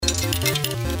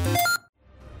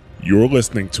You're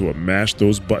listening to a Mash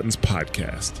Those Buttons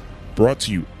podcast, brought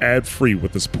to you ad-free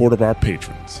with the support of our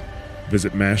patrons.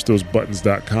 Visit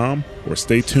mashthosebuttons.com or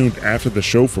stay tuned after the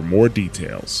show for more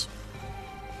details.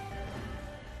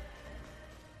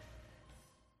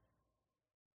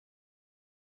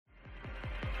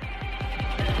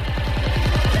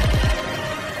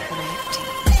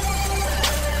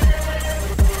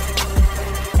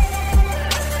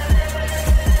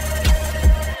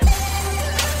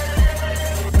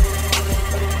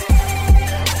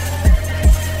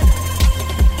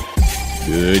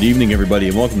 Good evening, everybody,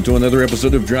 and welcome to another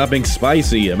episode of Dropping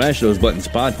Spicy, a Mash Those Buttons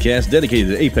podcast dedicated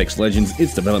to Apex Legends,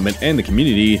 its development, and the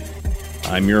community.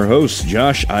 I'm your host,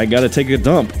 Josh. I gotta take a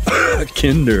dump.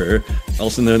 Kinder,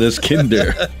 also known as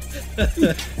Kinder.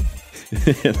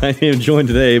 And I am joined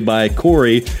today by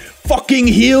Corey, fucking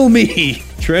heal me,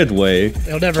 Treadway.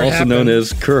 It'll never also happen. known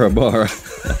as Kurabara.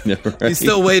 He's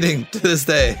still waiting to this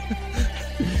day.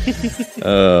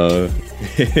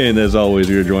 And as always,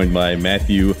 we are joined by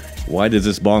Matthew. Why does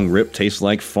this bong rip taste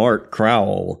like fart?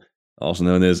 Crowell, also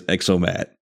known as Exomat.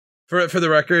 For the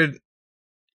record,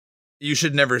 you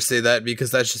should never say that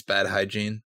because that's just bad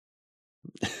hygiene.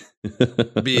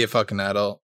 Be a fucking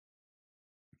adult.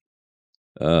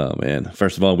 Oh, man.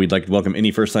 First of all, we'd like to welcome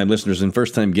any first-time listeners and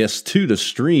first-time guests to the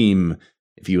stream.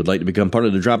 If you would like to become part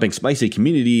of the Dropping Spicy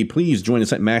community, please join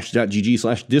us at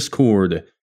mash.gg/discord,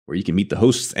 where you can meet the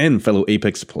hosts and fellow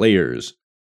Apex players.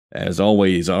 As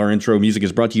always, our intro music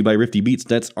is brought to you by Rifty Beats,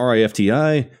 that's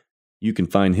RIFTI. You can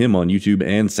find him on YouTube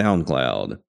and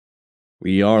SoundCloud.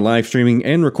 We are live streaming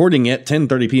and recording at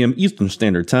 10:30 p.m. Eastern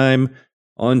Standard Time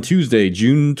on Tuesday,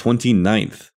 June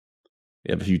 29th.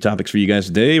 We have a few topics for you guys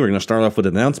today. We're going to start off with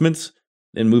announcements,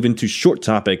 then move into short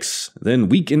topics, then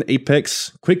Week in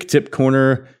Apex, Quick Tip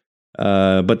Corner,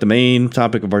 but the main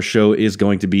topic of our show is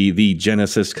going to be the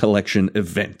Genesis Collection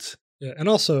event. Yeah, and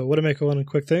also, want to make one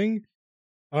quick thing.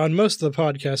 On most of the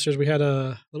podcasters, we had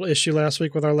a little issue last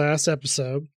week with our last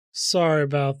episode. Sorry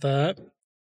about that.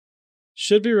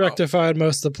 Should be rectified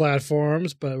most of the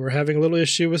platforms, but we're having a little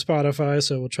issue with Spotify,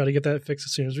 so we'll try to get that fixed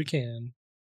as soon as we can.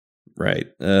 Right.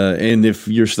 And if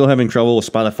you're still having trouble with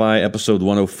Spotify, episode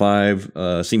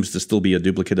 105 seems to still be a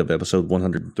duplicate of episode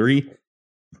 103. Yep.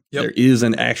 There is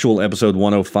an actual episode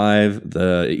 105.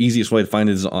 The easiest way to find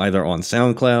it is either on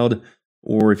SoundCloud,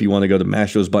 or if you want to go to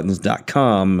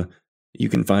mashthosebuttons.com, you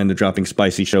can find the Dropping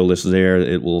Spicy show list there.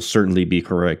 It will certainly be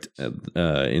correct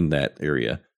in that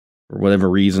area. For whatever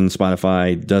reason,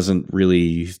 Spotify doesn't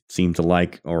really seem to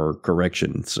like our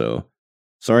correction. So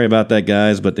sorry about that,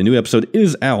 guys, but the new episode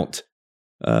is out.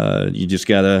 You just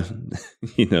gotta,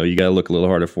 you gotta look a little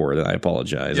harder for it. And I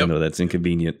apologize. Yep. I know that's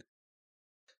inconvenient.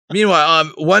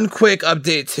 Meanwhile, one quick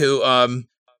update too.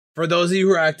 For those of you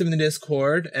who are active in the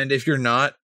Discord, and if you're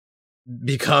not,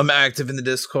 become active in the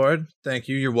Discord. Thank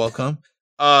you. You're welcome.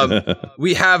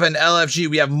 We have an LFG.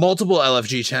 We have multiple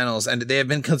LFG channels, and they have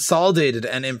been consolidated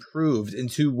and improved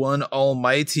into one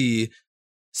almighty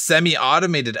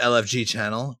semi-automated LFG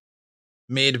channel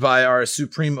made by our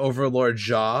supreme overlord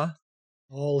Jaw.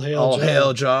 All hail All Jaw.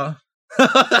 hail Jaw.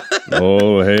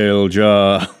 Oh, hail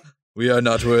Jaw. We are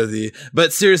not worthy.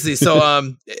 But seriously,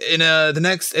 so in the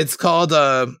next, it's called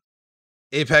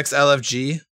Apex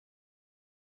LFG.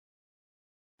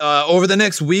 Over the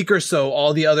next week or so,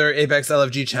 all the other Apex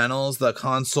LFG channels, the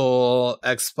console,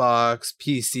 Xbox,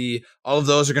 PC, all of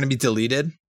those are going to be deleted.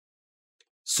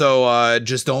 So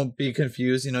just don't be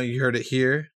confused. You heard it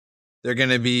here. They're going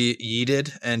to be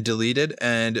yeeted and deleted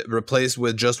and replaced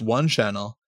with just one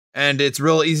channel. And it's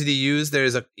real easy to use.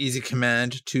 There's an easy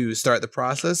command to start the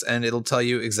process, and it'll tell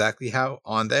you exactly how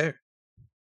on there.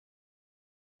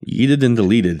 Yeeted and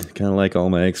deleted, kind of like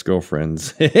all my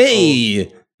ex-girlfriends.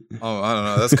 Hey! Oh, I don't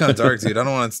know. That's kind of dark, dude. I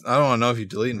don't want to know if you're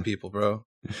deleting people, bro.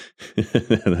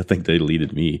 I think they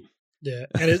deleted me. Yeah,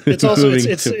 and it's also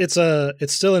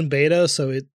it's still in beta,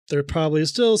 so there probably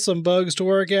still some bugs to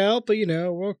work out, but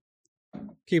we'll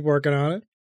keep working on it.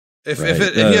 If you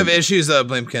have issues,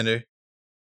 blame Kinder.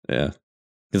 Yeah,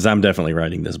 because I'm definitely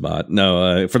writing this bot.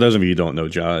 No, for those of you who don't know,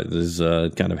 Jaw is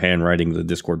kind of handwriting the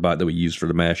Discord bot that we use for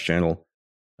the Mash channel,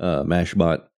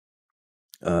 Mashbot.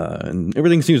 And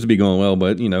everything seems to be going well,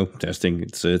 but testing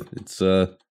it's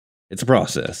a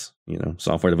process.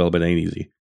 Software development ain't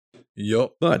easy.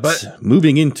 Yup. But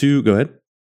moving into, go ahead.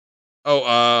 Oh,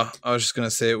 I was just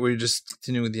gonna say, we're just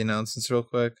continuing with the announcements real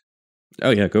quick. Oh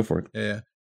yeah, go for it. Yeah.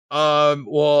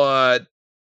 Well,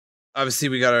 obviously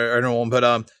we got our normal one,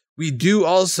 but we do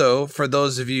also, for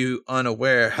those of you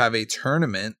unaware, have a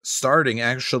tournament starting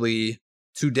actually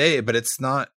today, but it's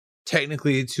not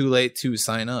technically too late to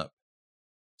sign up.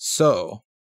 So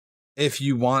if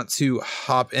you want to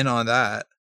hop in on that,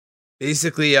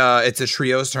 Basically, it's a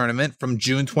trios tournament from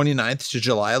June 29th to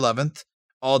July 11th.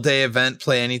 All-day event,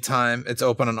 play anytime. It's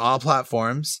open on all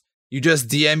platforms. You just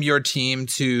DM your team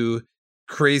to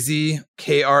crazy,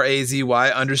 KRAZY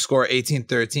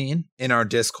 _1813 in our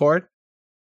Discord.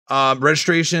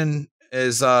 Registration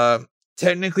is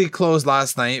technically closed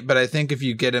last night, but I think if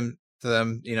you get them to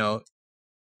them,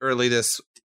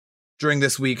 during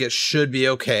this week, it should be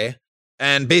okay.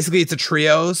 And basically, it's a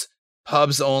trios,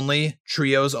 pubs only,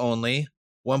 trios only,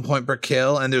 1 point per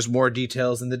kill, and there's more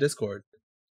details in the Discord.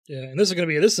 Yeah, and this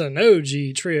is an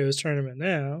OG trios tournament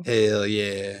now. Hell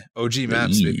yeah, OG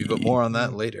maps, baby, but more on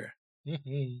that later.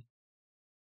 Mm-hmm.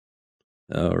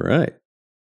 All right.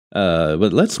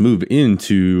 But let's move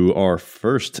into our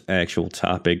first actual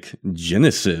topic,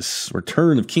 Genesis,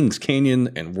 Return of Kings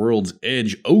Canyon and World's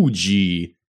Edge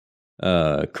OG.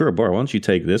 Kurabar, why don't you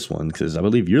take this one? Because I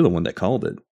believe you're the one that called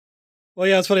it. Well,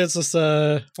 yeah, it's funny. It's just,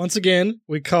 once again,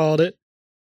 we called it.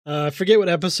 I forget what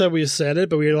episode we said it,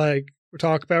 but we're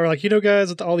talking about, guys,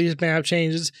 with all these map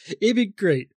changes, it'd be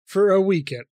great for a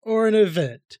weekend or an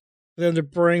event for them to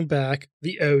bring back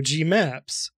the OG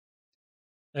maps.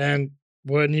 And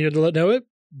wouldn't you know it,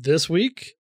 this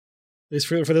week, at least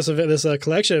for this event, this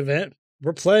collection event,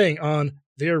 we're playing on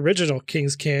the original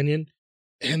Kings Canyon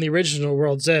and the original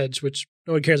World's Edge, which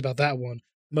no one cares about that one.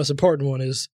 The most important one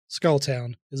is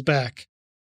Skulltown is back.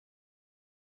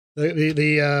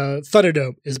 The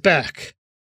Thunderdome is back.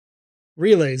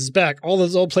 Relays is back. All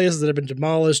those old places that have been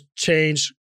demolished,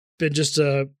 changed, been just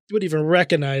you wouldn't even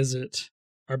recognize it,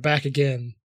 are back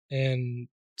again. And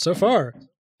so far,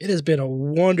 it has been a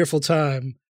wonderful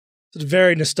time. It's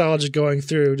very nostalgic going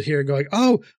through to here going,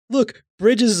 oh, look,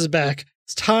 Bridges is back.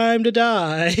 It's time to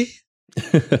die.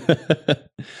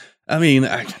 I mean,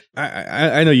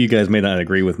 I know you guys may not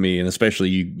agree with me, and especially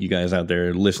you guys out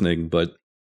there listening, but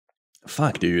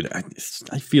fuck, dude.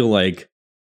 I feel like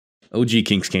OG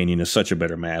Kings Canyon is such a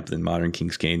better map than Modern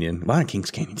Kings Canyon. Modern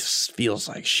Kings Canyon just feels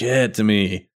like shit to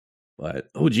me. But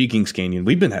OG Kings Canyon,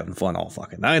 we've been having fun all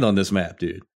fucking night on this map,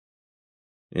 dude.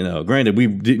 Granted, we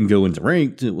didn't go into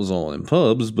ranked. It was all in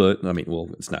pubs, but, I mean, well,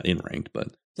 it's not in ranked, but...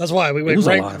 That's why we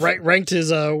ranked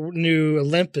his new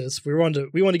Olympus. We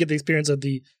wanted to get the experience of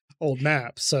the old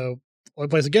map. So, the only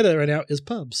place to get it right now is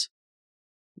pubs.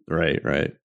 Right.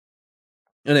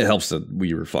 And it helps that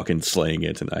we were fucking slaying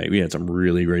it tonight. We had some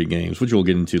really great games, which we'll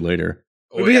get into later.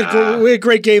 We had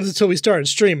great games until we started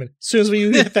streaming. As soon as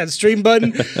we hit that stream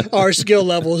button, our skill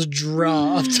levels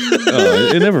dropped.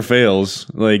 It never fails.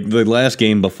 Like the last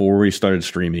game before we started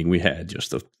streaming, we had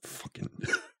just a fucking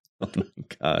oh my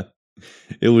god,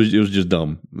 it was just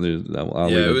dumb. It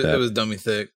was dummy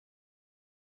thick.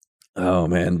 Oh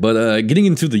man, but getting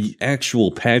into the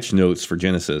actual patch notes for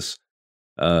Genesis.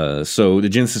 So the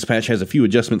Genesis patch has a few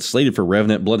adjustments slated for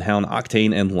Revenant, Bloodhound,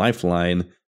 Octane, and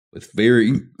Lifeline. With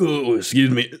varying,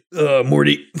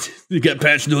 Morty, you got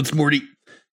patch notes, Morty.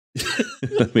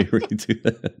 Let me redo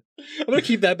that. I'm gonna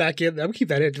keep that back in. I'm gonna keep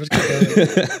that in. Just keep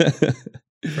that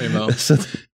in. Primo.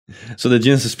 So the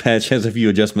Genesis patch has a few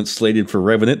adjustments slated for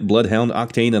Revenant, Bloodhound,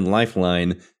 Octane, and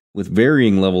Lifeline, with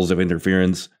varying levels of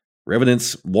interference.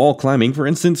 Revenant's wall climbing, for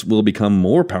instance, will become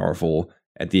more powerful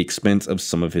at the expense of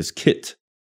some of his kit.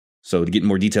 So to get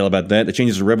more detail about that, the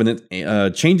changes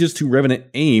to Revenant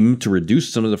aim to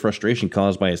reduce some of the frustration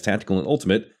caused by his tactical and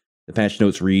ultimate. The patch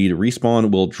notes read, Respawn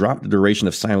will drop the duration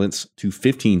of silence to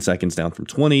 15 seconds down from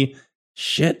 20.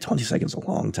 Shit, 20 seconds is a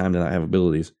long time to not have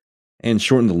abilities. And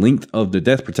shorten the length of the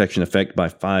death protection effect by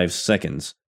 5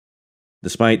 seconds.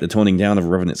 Despite the toning down of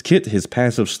Revenant's kit, his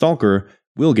passive Stalker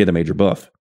will get a major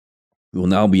buff. He will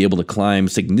now be able to climb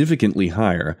significantly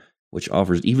higher, which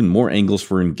offers even more angles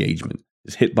for engagement.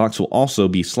 His hitbox will also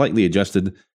be slightly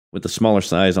adjusted with the smaller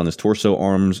size on his torso,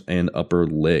 arms, and upper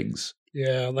legs.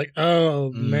 Yeah,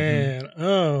 man.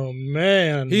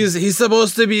 He's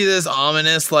supposed to be this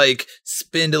ominous,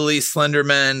 spindly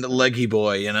Slenderman leggy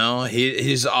boy,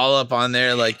 He's all up on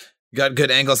there, got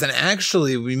good angles. And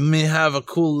actually, we may have a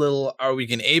cool little Are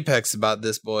Weekend Apex about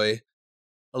this boy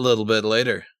a little bit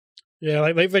later.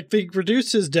 Yeah, they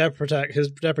reduced his depth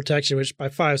protection, which by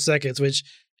 5 seconds, which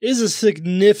is a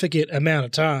significant amount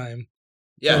of time.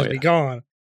 Yeah, be gone.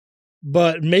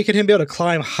 But making him be able to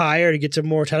climb higher to get to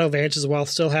more title advantages while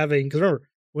still having, because remember,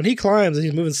 when he climbs and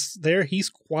he's moving there,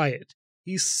 he's quiet,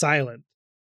 he's silent.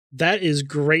 That is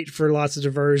great for lots of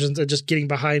diversions and just getting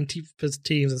behind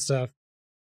teams and stuff.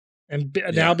 And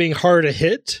now being harder to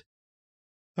hit.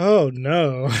 Oh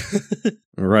no.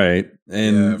 Right.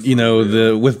 And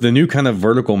with the new kind of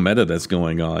vertical meta that's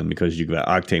going on, because you got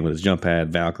Octane with his jump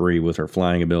pad, Valkyrie with her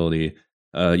flying ability,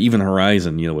 Even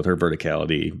Horizon, with her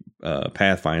verticality,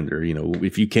 Pathfinder,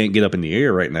 if you can't get up in the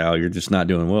air right now, you're just not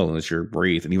doing well unless you're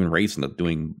Wraith, and even Wraiths end up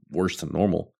doing worse than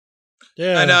normal.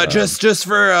 Yeah, and just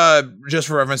for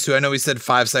reference too, I know we said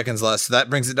 5 seconds less, so that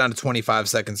brings it down to 25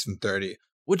 seconds from 30,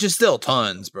 which is still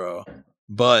tons, bro.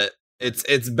 But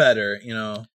it's better,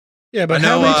 Yeah, but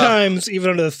how many times,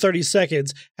 even under the 30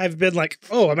 seconds, have you been like,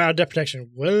 oh, I'm out of depth protection?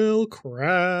 Well,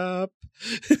 crap.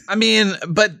 I mean,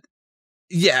 but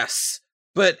yes.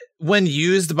 But when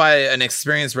used by an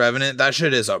experienced Revenant, that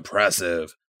shit is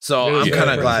oppressive. So I'm kind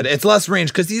of glad it's less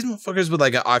range, because these motherfuckers with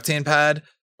like an Octane pad,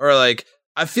 or like,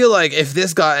 I feel like if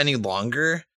this got any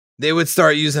longer, they would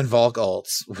start using Valk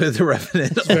ults with the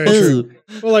Revenant. It's very true.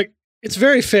 Well, like, it's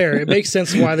very fair. It makes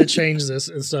sense why they changed this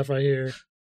and stuff right here.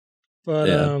 But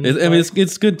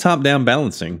it's good top-down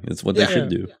balancing. It's what they should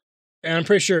do. And I'm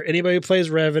pretty sure anybody who plays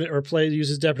Revenant or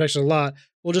uses depth protection a lot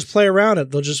will just play around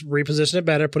it. They'll just reposition it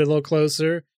better, put it a little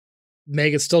closer,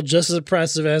 make it still just as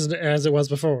oppressive as it was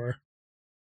before.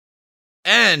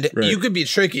 And you could be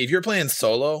tricky. If you're playing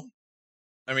solo,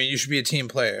 I mean, you should be a team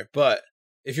player. But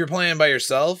if you're playing by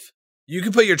yourself, you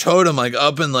can put your totem like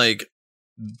up in like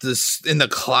this in the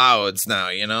clouds now,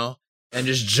 and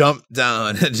just jump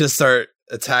down and just start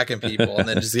attacking people, and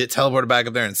then just get teleported back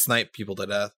up there and snipe people to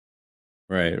death.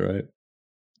 Right.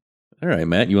 All right,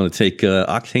 Matt, you want to take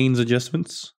Octane's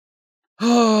adjustments?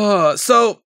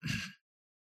 So,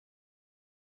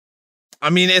 I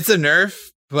mean, it's a nerf,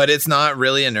 but it's not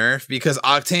really a nerf, because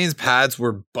Octane's pads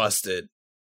were busted.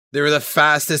 They were the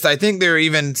fastest. I think they were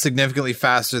even significantly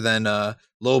faster than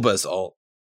Loba's ult.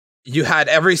 You had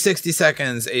every 60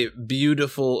 seconds a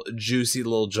beautiful, juicy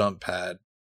little jump pad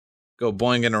go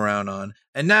boinging around on.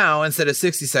 And now, instead of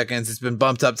 60 seconds, it's been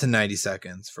bumped up to 90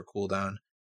 seconds for cooldown.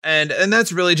 And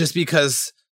that's really just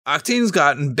because Octane's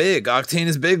gotten big. Octane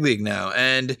is big league now.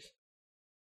 And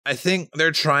I think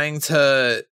they're trying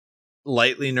to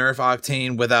lightly nerf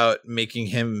Octane without making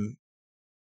him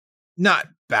not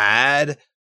bad,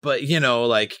 but,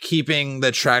 like keeping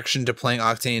the traction to playing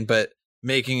Octane, but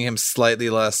making him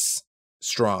slightly less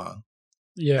strong.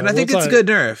 Yeah, and I think it's a good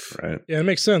nerf. Right. Yeah, it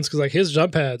makes sense, because like his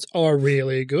jump pads are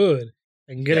really good,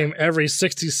 and getting him every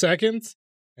 60 seconds.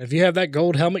 And if you have that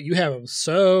gold helmet, you have him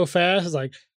so fast. It's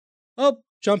like, oh,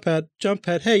 jump pad.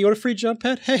 Hey, you want a free jump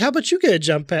pad? Hey, how about you get a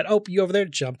jump pad? Oh, you over there,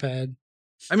 jump pad.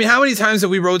 I mean, how many times have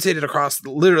we rotated across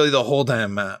literally the whole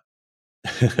damn map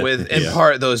with in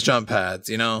part those jump pads?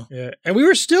 Yeah, and we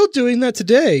were still doing that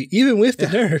today, even with the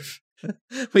nerf.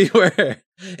 We were.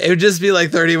 It would just be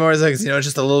like 30 more seconds,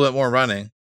 just a little bit more running.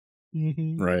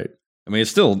 Mm-hmm. Right. I mean, it's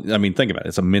still, think about it.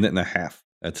 It's a minute and a half.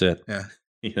 That's it. Yeah.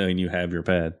 And you have your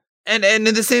pad. And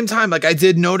at the same time, like, I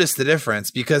did notice the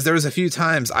difference, because there was a few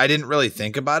times I didn't really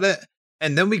think about it.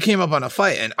 And then we came up on a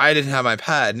fight and I didn't have my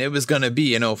pad, and it was going to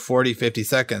be, 40, 50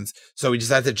 seconds. So we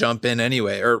just had to jump in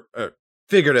anyway, or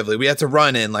figuratively, we had to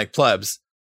run in like plebs.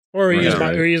 Or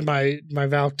use my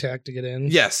Valk tech to get in.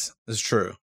 Yes, that's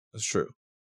true. That's true.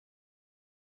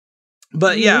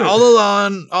 But yeah,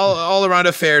 all around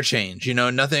a fair change.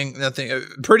 Nothing.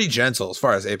 Pretty gentle as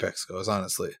far as Apex goes,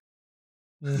 honestly.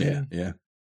 Mm-hmm. Yeah.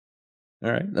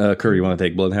 All right, Curry, you want to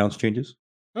take Bloodhound's changes?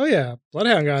 Oh yeah,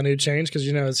 Bloodhound got a new change,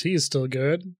 because he's still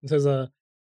good. It says the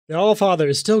Allfather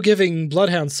is still giving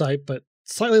Bloodhound sight, but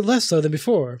slightly less so than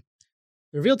before.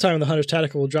 The reveal time of the Hunter's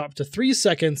Tactical will drop to 3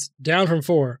 seconds, down from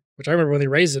 4, which I remember when they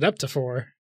raised it up to 4.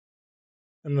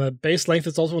 And the base length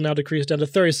is also will now decrease down to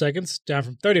 30 seconds, down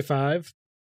from 35.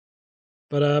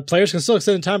 But players can still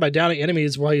extend the time by downing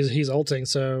enemies while he's ulting,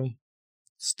 so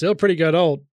still pretty good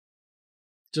ult.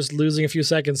 Just losing a few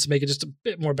seconds to make it just a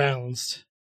bit more balanced.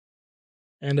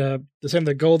 And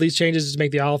the goal of these changes is to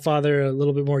make the Allfather a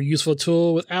little bit more useful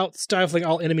tool without stifling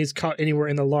all enemies caught anywhere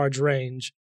in the large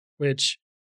range. Which,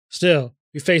 still,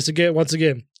 if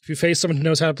you face someone who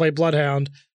knows how to play Bloodhound,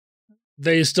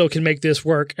 they still can make this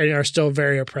work and are still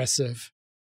very oppressive.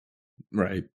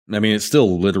 Right. I mean, it's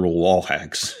still literal wall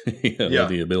hacks.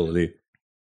 The ability.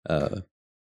 Minor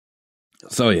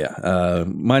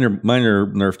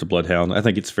nerf to Bloodhound. I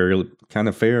think it's kind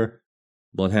of fair.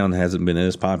 Bloodhound hasn't been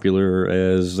as popular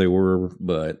as they were,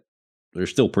 but they're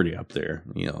still pretty up there.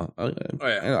 I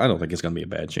don't think it's going to be a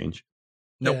bad change.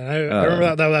 Nope. Yeah, I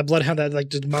remember that Bloodhound that like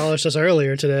demolished us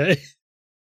earlier today.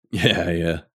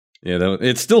 Yeah.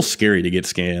 It's still scary to get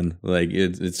scanned. Like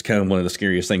it's kind of one of the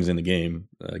scariest things in the game,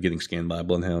 getting scanned by a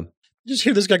Bloodhound. You just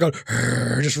hear this guy going,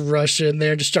 just rush in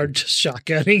there and just start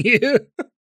shotgunning you.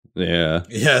 Yeah.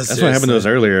 Yes. That's what happened to us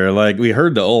earlier. Like, we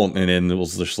heard the ult, and then it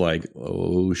was just like,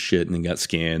 oh shit, and then got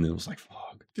scanned, and it was like,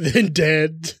 fuck. Then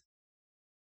dead.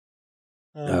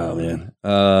 Oh man.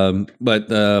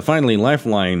 But finally,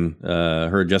 Lifeline,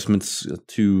 her adjustments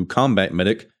to combat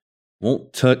medic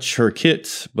won't touch her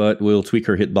kit, but will tweak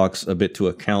her hitbox a bit to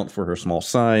account for her small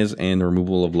size and the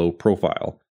removal of low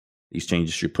profile. These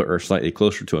changes should put her slightly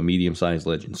closer to a medium-sized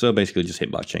legend. So basically, just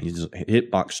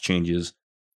hitbox changes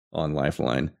on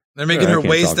Lifeline. They're making her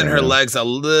waist and her legs a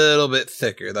little bit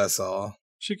thicker. That's all.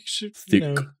 She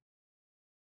thick.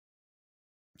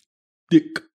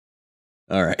 Thick.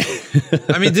 All right.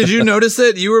 I mean, did you notice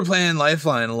it? You were playing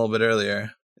Lifeline a little bit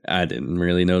earlier. I didn't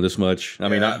really notice much. I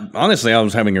mean, honestly, I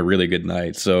was having a really good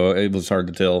night, so it was hard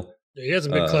to tell. Yeah, he has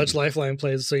some big clutch Lifeline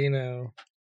plays, so you know.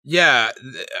 Yeah,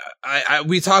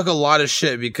 we talk a lot of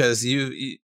shit because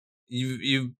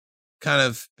you've kind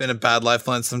of been a bad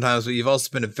Lifeline sometimes, but you've also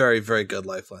been a very, very good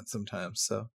Lifeline sometimes.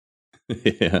 So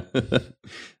yeah,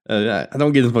 I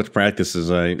don't get as much practice as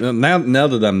I now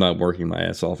that I'm not working my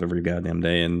ass off every goddamn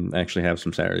day and actually have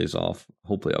some Saturdays off.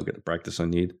 Hopefully, I'll get the practice I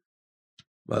need.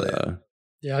 But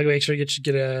yeah, I'll make sure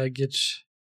to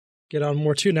get on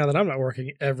more too now that I'm not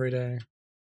working every day.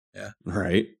 Yeah.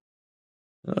 Right.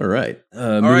 All right.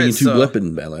 Moving into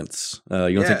weapon balance. You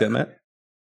want to take that, Matt?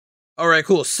 All right,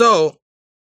 cool. So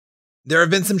there have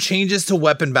been some changes to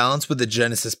weapon balance with the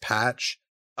Genesis patch.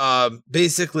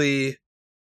 Basically,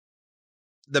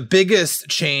 the biggest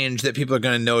change that people are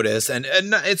going to notice, and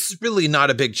it's really not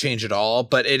a big change at all,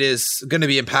 but it is going to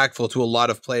be impactful to a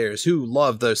lot of players who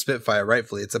love the Spitfire,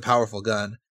 rightfully. It's a powerful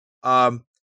gun.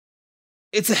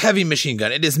 It's a heavy machine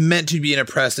gun. It is meant to be an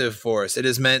oppressive force. It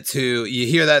is meant to, you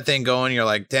hear that thing going, you're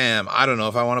like, damn, I don't know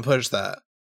if I want to push that.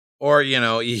 Or, you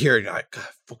know, you hear it, you're like, God,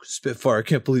 fucking Spitfire, I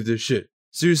can't believe this shit.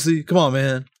 Seriously? Come on,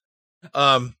 man.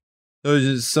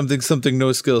 Something,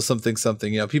 no skill,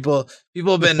 something. You know, people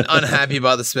have been unhappy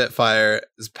about the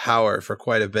Spitfire's power for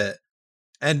quite a bit.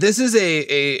 And this is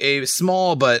a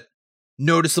small but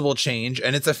noticeable change,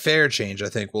 and it's a fair change, I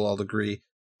think we'll all agree.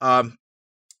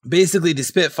 Basically, the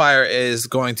Spitfire is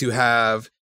going to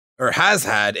have, or has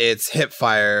had, its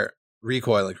hipfire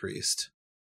recoil increased.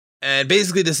 And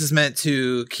basically, this is meant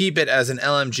to keep it as an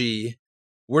LMG.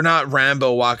 We're not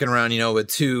Rambo walking around, you know, with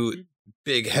two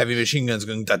big heavy machine guns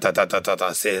going da da da da da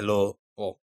da. Say hello.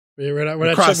 Oh. Yeah,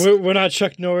 we're not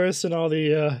Chuck Norris and all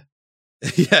the.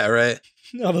 Yeah, right.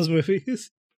 All those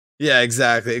movies. Yeah,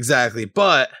 exactly.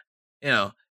 But you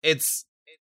know, it's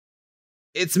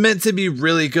meant to be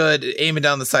really good aiming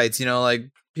down the sights. You know, like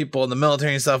people in the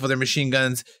military and stuff with their machine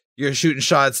guns. You're shooting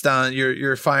shots down.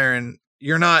 You're firing.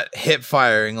 You're not hip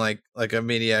firing like a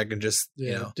maniac and just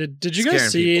you know. Did you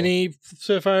guys see any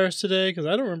Spitfires today? Because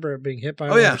I don't remember it being hit by.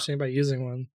 I seen by using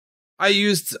one. I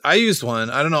used one.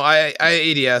 I don't know. I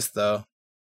ADS though.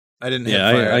 I didn't. Yeah,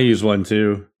 I used one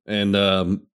too, and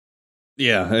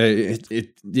yeah, you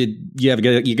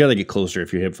got to get closer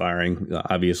if you're hip firing,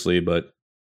 obviously, but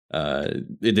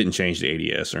it didn't change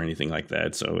the ADS or anything like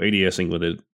that. So ADSing with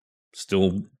it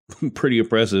still pretty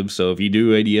oppressive. So if you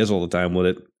do ADS all the time with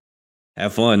it,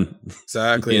 have fun.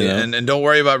 Exactly. You know? And don't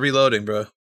worry about reloading, bro.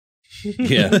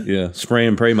 Yeah. Spray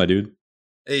and pray, my dude.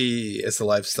 Hey, it's a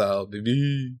lifestyle,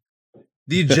 baby.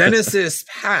 The Genesis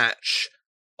patch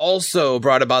also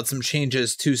brought about some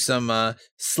changes to some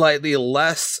slightly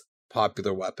less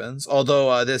popular weapons.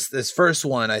 Although this first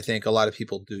one, I think a lot of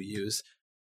people do use.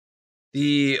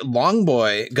 The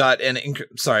longbow got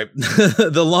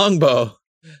the longbow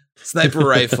sniper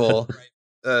rifle,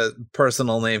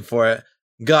 personal name for it,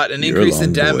 got an increase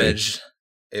in damage.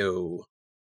 Ew.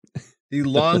 The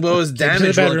longbow's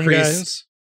damage will increase. Guys.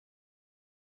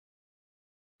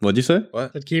 What'd you say?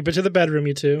 What? Said keep it to the bedroom,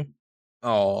 you two.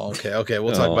 Oh, okay.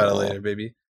 We'll talk about it later,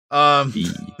 baby.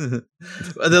 The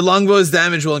longbow's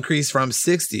damage will increase from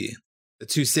 60 to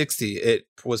 260. It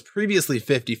was previously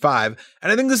 55,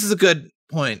 and I think this is a good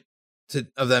point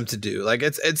of them to do. Like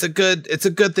it's a good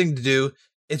thing to do.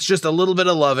 It's just a little bit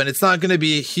of love, and it's not going to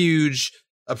be a huge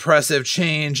oppressive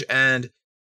change. And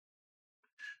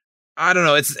I don't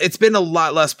know. It's been a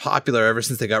lot less popular ever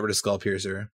since they got rid of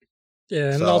Skullpiercer.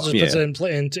 Yeah, and it also puts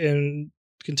it in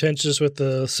contentious with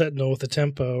the Sentinel with the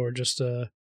tempo, or just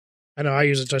I know I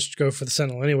usually just go for the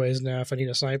Sentinel anyways now if I need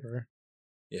a sniper.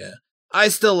 Yeah. I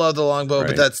still love the longbow,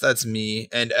 right. But that's me.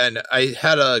 And I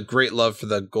had a great love for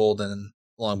the golden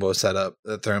longbow setup.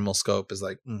 The thermal scope is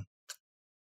like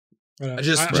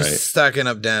just stacking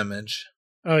up damage.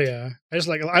 Oh yeah.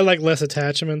 I like less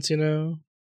attachments, you know.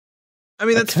 I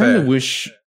mean that's fair.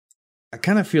 I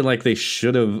kind of feel like they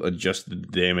should have adjusted the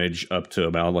damage up to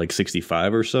about like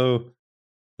 65 or so.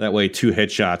 That way 2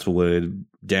 headshots would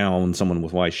down someone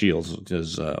with white shields,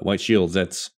 because white shields,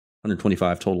 that's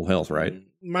 125 total health, right?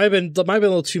 Might have been a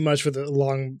little too much with the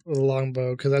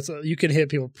longbow, because that's you can hit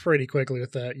people pretty quickly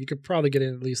with that. You could probably get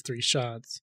in at least 3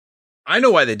 shots. I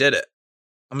know why they did it.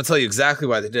 I'm gonna tell you exactly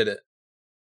why they did it.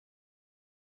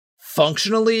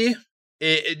 Functionally,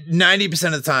 90%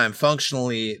 of the time,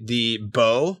 functionally, the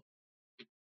bow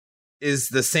is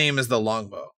the same as the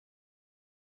longbow.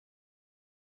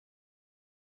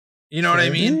 You know what I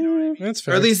mean? That's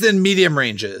fair. Or at least in medium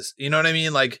ranges. You know what I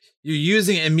mean? Like, you're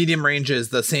using it in medium ranges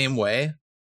the same way.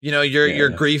 You know,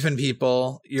 you're griefing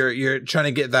people. You're trying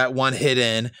to get that one hit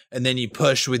in, and then you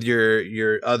push with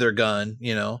your other gun.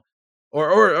 You know,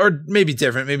 or maybe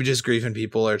different. Maybe just griefing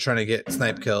people or trying to get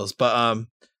snipe kills. But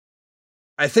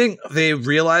I think they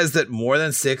realized that more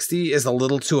than 60 is a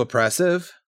little too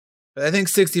oppressive. But I think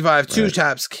 65 2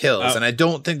 taps kills, and I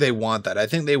don't think they want that. I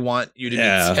think they want you to be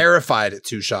terrified at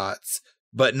 2 shots,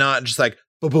 but not just like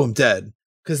boom, boom, dead.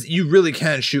 Because you really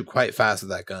can shoot quite fast with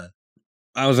that gun.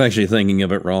 I was actually thinking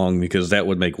of it wrong because that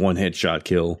would make 1 headshot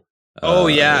kill. Oh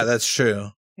yeah, that's true.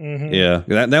 Mm-hmm. Yeah,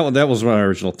 that was my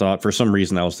original thought. For some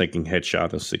reason, I was thinking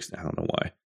headshot of 60. I don't know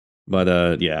why,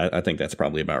 but yeah, I think that's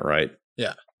probably about right.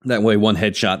 Yeah, that way 1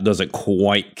 headshot doesn't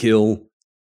quite kill,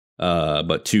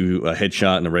 but a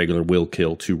headshot and a regular will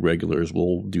kill. 2 regulars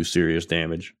will do serious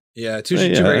damage. Yeah, two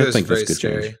regulars is very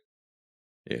scary. Change.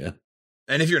 Yeah,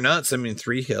 and if you're nuts, I mean,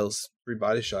 3 kills, 3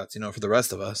 body shots. You know, for the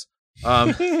rest of us.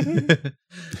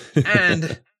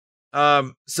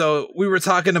 So we were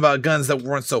talking about guns that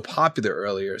weren't so popular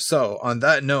earlier. So on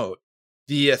that note,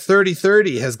 the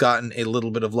 3030 has gotten a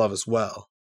little bit of love as well.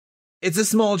 It's a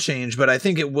small change, but I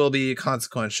think it will be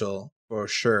consequential for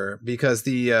sure, because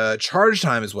the charge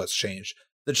time is what's changed.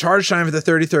 The charge time for the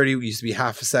 3030 used to be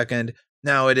half a second.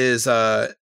 Now it is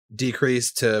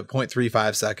decreased to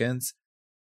 0.35 seconds.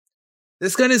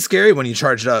 This gun is scary when you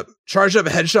charge it up. Charged up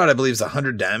headshot, I believe, is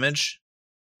 100 damage,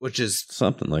 which is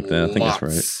something like that. I think that's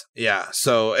right. Yeah,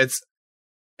 so it's...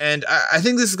 And I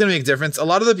think this is going to make a difference. A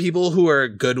lot of the people who are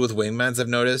good with wingmans, I've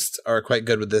noticed, are quite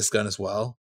good with this gun as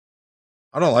well.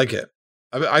 I don't like it.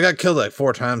 I got killed like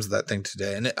 4 times with that thing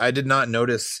today, and I did not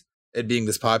notice it being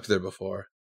this popular before.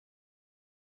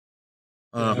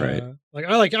 Right. Like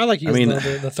I like using the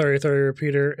 3030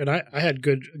 repeater, and I had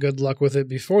good luck with it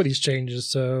before these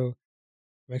changes, so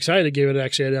I'm excited to give it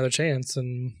actually another chance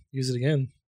and use it again.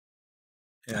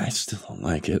 Yeah. I still don't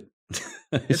like it.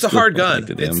 It's a hard gun.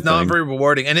 It's not very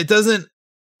rewarding, and it doesn't.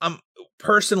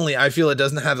 Personally, I feel it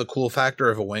doesn't have the cool factor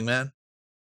of a wingman.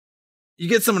 You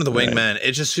get someone to the wingman,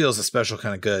 it just feels a special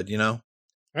kind of good, you know.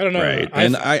 I don't know, right?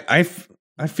 And I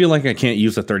feel like I can't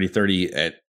use the 3030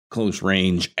 at close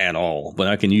range at all, but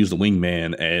I can use the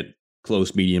wingman at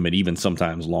close, medium, and even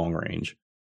sometimes long range.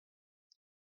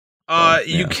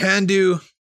 You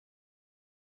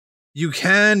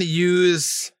can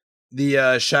use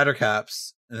the shatter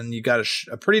caps, and you got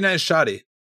a pretty nice shotty.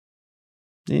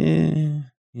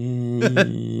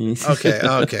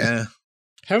 Okay.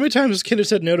 How many times has Kinder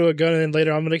said no to a gun, and then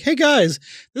later I'm like, "Hey guys,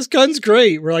 this gun's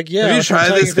great." We're like, "Yeah." Have you tried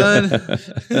this gun?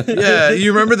 Yeah,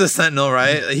 you remember the Sentinel,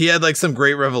 right? He had like some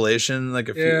great revelation, like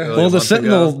a few. Yeah. Well, the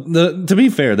Sentinel. To be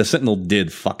fair, the Sentinel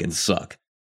did fucking suck.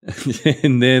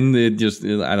 And then it just,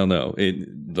 I don't know.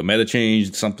 The meta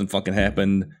changed. Something fucking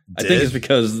happened. I think it's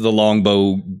because the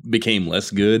longbow became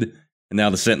less good, and now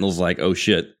the Sentinel's like, "Oh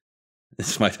shit,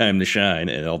 it's my time to shine,"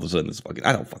 and all of a sudden it's fucking.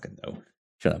 I don't fucking know.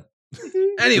 Shut up.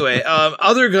 Anyway,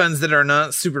 other guns that are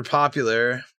not super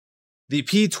popular, the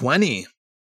P20.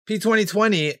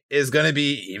 P2020 is going to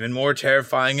be even more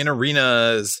terrifying in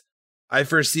arenas. I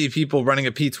foresee people running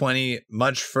a P20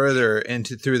 much further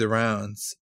through the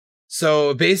rounds.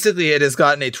 So basically, it has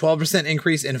gotten a 12%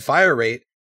 increase in fire rate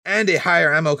and a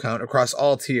higher ammo count across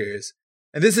all tiers.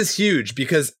 And this is huge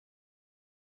because,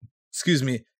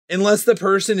 unless the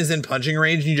person is in punching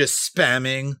range and you're just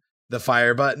spamming the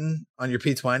fire button on your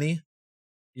P20,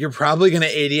 you're probably going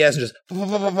to ADS and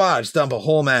just dump a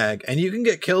whole mag. And you can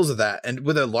get kills with that. And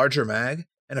with a larger mag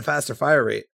and a faster fire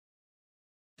rate,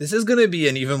 this is going to be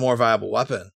an even more viable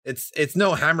weapon. It's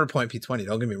no hammer point P20,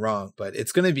 don't get me wrong, but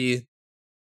it's going to be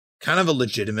kind of a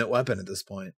legitimate weapon at this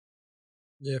point.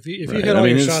 Yeah, if you hit all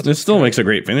your shots, it still makes a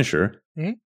great finisher.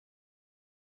 Mm-hmm.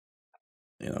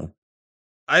 You know,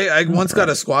 I once got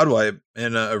a squad wipe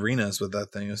in arenas with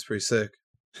that thing. It was pretty sick.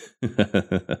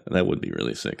 That would be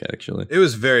really sick, actually. It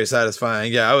was very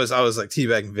satisfying. Yeah, I was like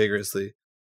teabagging vigorously.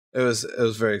 It was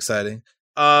very exciting.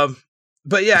 But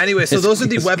yeah, anyway, so those are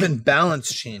the weapon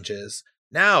balance changes.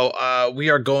 Now we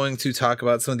are going to talk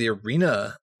about some of the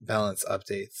arena balance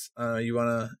updates. You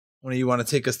wanna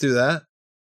take us through that?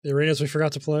 The arenas we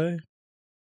forgot to play.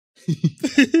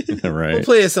 Right. We'll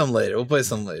play some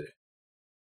later.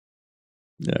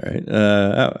 All right.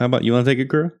 How about you want to take it,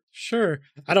 Kuro? Sure.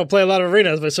 I don't play a lot of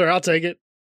arenas, but sure, I'll take it.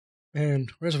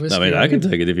 And where's whiskey? I mean, I can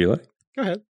take it if you like. Go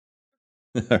ahead.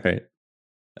 All right.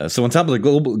 So on top of the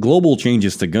global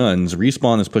changes to guns,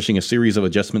 Respawn is pushing a series of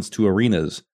adjustments to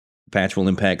arenas. The patch will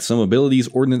impact some abilities,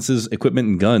 ordinances, equipment,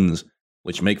 and guns,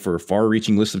 which make for a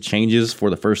far-reaching list of changes for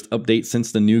the first update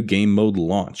since the new game mode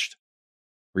launched.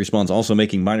 Respawn's also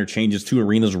making minor changes to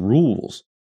arena's rules.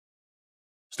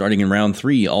 Starting in round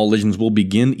 3, all legends will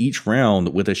begin each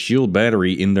round with a shield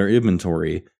battery in their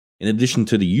inventory, in addition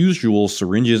to the usual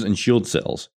syringes and shield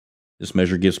cells. This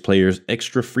measure gives players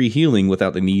extra free healing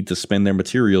without the need to spend their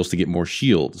materials to get more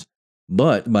shields,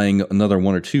 but buying another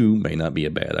 1 or 2 may not be a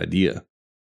bad idea.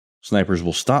 Snipers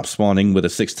will stop spawning with a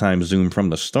 6x zoom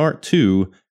from the start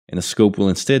too, and the scope will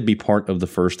instead be part of the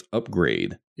first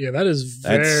upgrade. Yeah, that is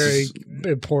very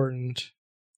important.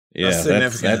 Yeah,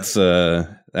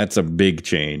 that's a big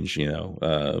change. You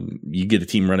know, you get a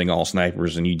team running all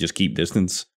snipers and you just keep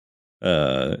distance,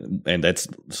 and that's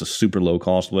a super low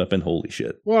cost weapon. Holy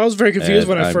shit! Well, I was very confused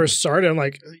when I first started. I'm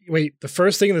like, wait, the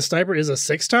first thing in the sniper is a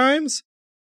 6x?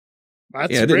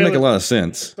 That's it didn't make a lot of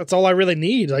sense. That's all I really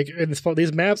need. Like,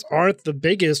 these maps aren't the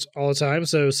biggest all the time,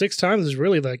 so 6x is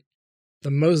really like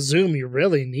the most zoom you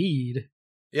really need.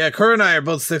 Yeah, Kuro and I are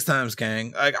both 6x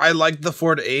gang. I like the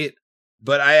 4 to 8.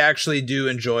 But I actually do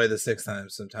enjoy the 6x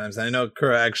sometimes. I know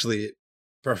Kuro actually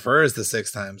prefers the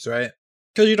 6x, right?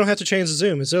 Because you don't have to change the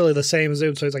zoom. It's really the same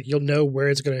zoom, so it's like you'll know where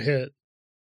it's going to hit.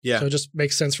 Yeah. So it just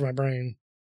makes sense for my brain.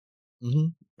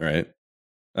 Mm-hmm. Right.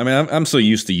 I mean, I'm so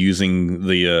used to using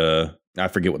the, I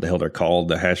forget what the hell they're called,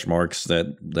 the hash marks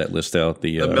that list out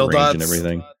the range dots and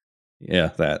everything. Yeah,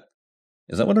 that.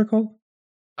 Is that what they're called?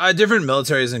 Different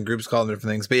militaries and groups call them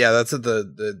different things. But yeah, that's what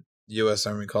the U.S.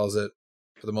 Army calls it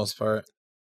for the most part.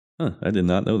 Huh, I did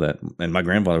not know that. And my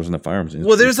grandfather was in the firearms industry.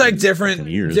 Well, there's like different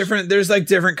there's like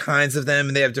different kinds of them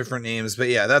and they have different names, but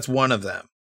yeah, that's one of them.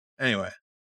 Anyway.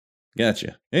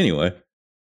 Gotcha. Anyway.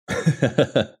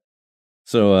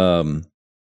 So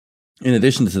in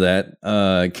addition to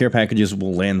that, care packages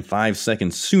will land 5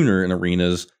 seconds sooner in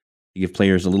arenas to give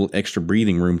players a little extra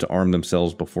breathing room to arm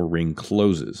themselves before ring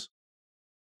closes.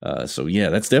 So yeah,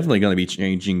 that's definitely going to be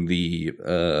changing the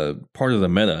part of the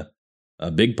meta. A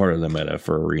big part of the meta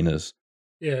for arenas.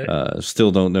 Yeah.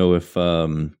 Still don't know if.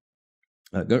 Go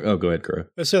ahead, Kuro.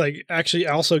 I say, like, actually,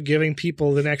 also giving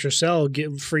people an extra cell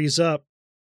frees up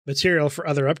material for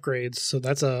other upgrades. So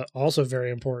that's also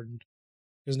very important.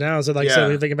 Because now, instead, like, so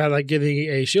we think about like giving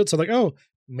a shield. So, like, oh,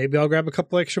 maybe I'll grab a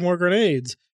couple extra more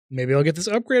grenades. Maybe I'll get this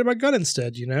upgrade of my gun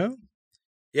instead. You know?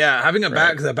 Yeah, having a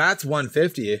bat, because a bat's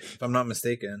 $150 if I'm not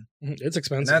mistaken. It's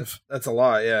expensive. That's a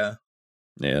lot. Yeah.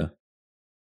 Yeah.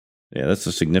 Yeah, that's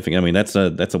a significant. I mean, that's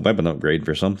a weapon upgrade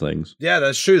for some things. Yeah,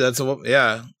 that's true. Some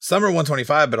are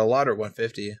 125, but a lot are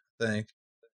 150. I think.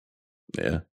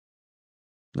 Yeah.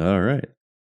 All right.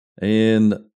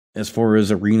 And as far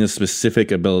as arena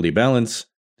specific ability balance,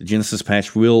 the Genesis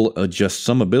patch will adjust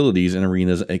some abilities in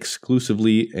arenas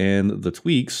exclusively, and the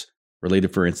tweaks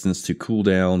related, for instance, to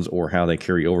cooldowns or how they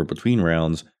carry over between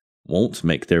rounds won't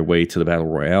make their way to the Battle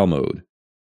Royale mode.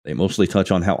 They mostly touch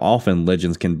on how often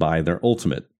legends can buy their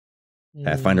ultimate.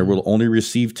 Pathfinder will only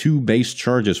receive 2 base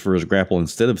charges for his grapple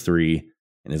instead of 3,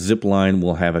 and his zipline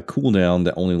will have a cooldown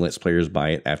that only lets players buy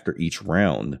it after each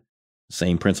round. The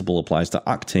same principle applies to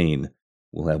Octane.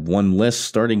 We'll have 1 less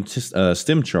starting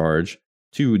stim charge,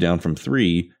 2 down from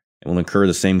 3, and will incur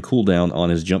the same cooldown on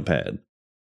his jump pad.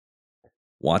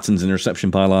 Watson's interception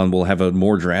pylon will have a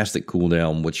more drastic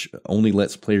cooldown, which only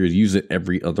lets players use it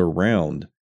every other round.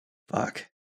 Fuck.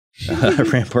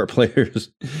 Rampart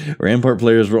players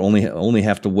will only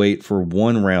have to wait for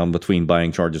 1 round between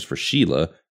buying charges for Sheila.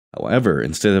 However,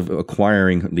 instead of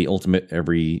acquiring the ultimate I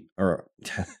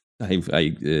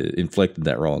inflected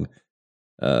that wrong.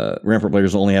 Rampart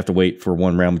players will only have to wait for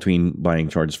 1 round between buying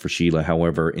charges for Sheila.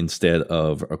 However, instead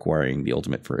of acquiring the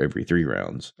ultimate for every 3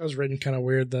 rounds. That was written kind of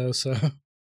weird though. So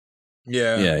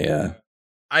yeah.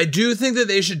 I do think that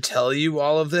they should tell you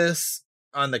all of this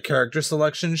on the character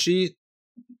selection sheet.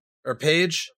 Or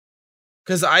page,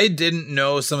 because I didn't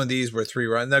know some of these were 3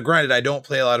 rounds. Now, granted, I don't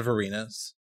play a lot of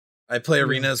arenas. I play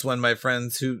arenas when I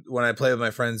play with my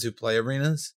friends who play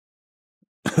arenas.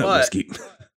 Whiskey.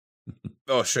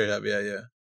 Oh, straight up, yeah.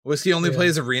 Whiskey only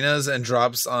plays arenas and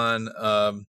drops on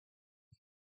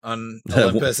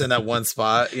Olympus in that one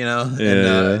spot, you know.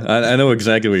 Yeah, and, I know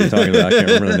exactly what you're talking about. I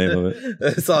can't remember the name of it.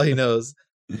 That's all he knows.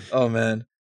 Oh man.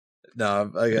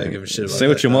 No, I gotta give a shit about Say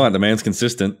what you want. The man's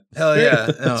consistent. Hell yeah.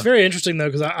 No. It's very interesting, though,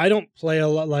 because I don't play a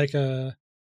lot like... when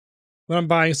I'm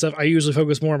buying stuff, I usually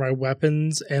focus more on my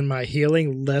weapons and my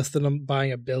healing, less than I'm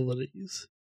buying abilities.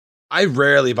 I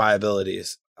rarely buy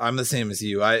abilities. I'm the same as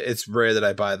you. It's rare that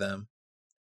I buy them.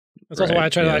 That's also why I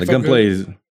try to. The gunplay is.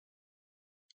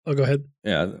 Oh, go ahead.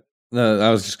 Yeah, I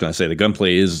was just going to say the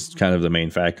gunplay is kind of the main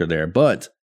factor there, but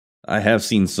I have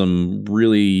seen some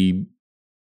really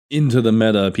into the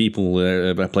meta people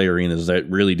that play arenas that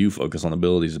really do focus on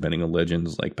abilities depending on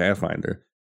legends, like Pathfinder.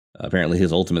 Apparently,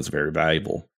 his ultimate's very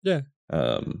valuable. Yeah,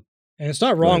 and it's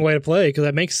not a wrong way to play because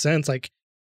that makes sense. Like,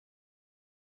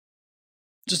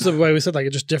 just the way we said, like,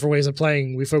 just different ways of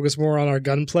playing. We focus more on our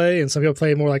gunplay, and some people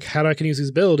play more like how I can use these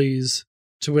abilities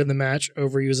to win the match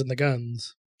over using the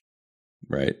guns.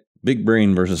 Right. Big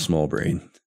brain versus small brain.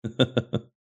 You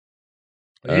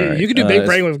can do big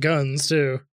brain with guns,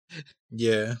 too.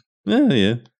 Yeah.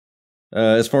 Yeah.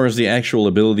 As far as the actual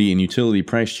ability and utility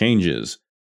price changes,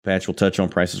 patch will touch on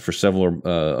prices for several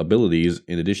abilities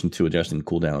in addition to adjusting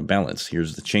cooldown and balance.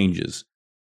 Here's the changes.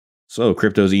 So,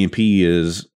 Crypto's EMP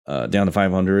is down to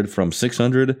 500 from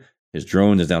 600. His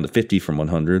drone is down to 50 from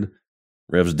 100.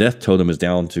 Rev's Death Totem is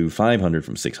down to 500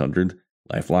 from 600.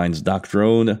 Lifeline's Dock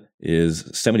Drone is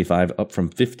 75 up from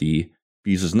 50.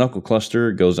 Fuse's Knuckle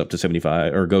Cluster goes up to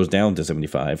 75 or goes down to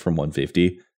 75 from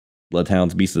 150.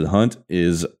 Bloodhound's Beast of the Hunt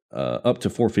is up to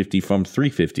 450 from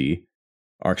 350.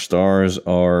 Arc Stars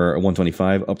are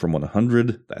 125 up from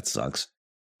 100. That sucks.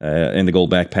 And the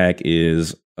gold backpack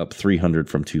is up 300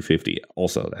 from 250.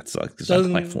 Also, that sucks because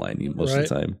I'm lifeline most of the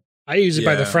time. I usually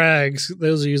buy the frags.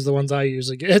 Those are usually the ones I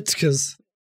usually get because.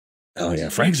 Oh yeah,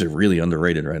 frags are really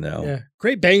underrated right now. Yeah,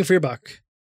 great bang for your buck.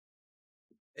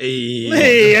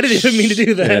 Hey, I didn't even mean to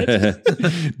do that.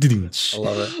 I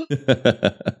love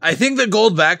it. I think the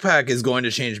gold backpack is going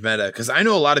to change meta because I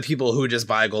know a lot of people who just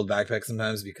buy a gold backpack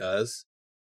sometimes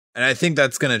and I think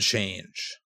that's going to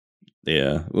change.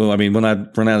 Yeah. Well, I mean, when I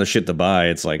run out of shit to buy,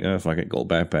 it's like, oh, fuck it, gold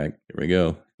backpack. Here we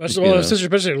go.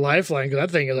 Especially lifeline, because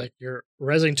that thing is like you're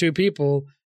rezzing two people.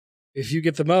 If you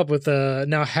get them up with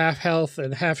now half health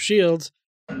and half shields,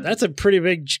 that's a pretty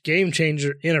big game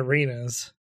changer in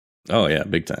arenas. Oh, yeah,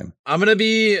 big time. I'm going to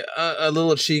be a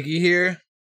little cheeky here.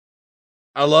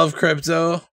 I love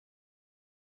Crypto.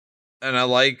 And I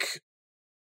like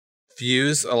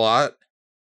Fuse a lot.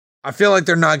 I feel like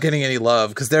they're not getting any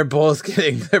love because they're both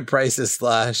getting their prices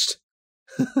slashed.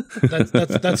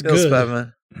 That's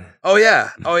good. Oh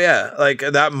yeah. Like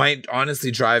that might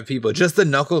honestly drive people. Just the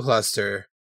Knuckle Cluster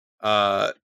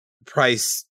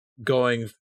price going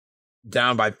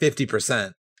down by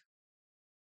 50%.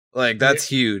 Like that's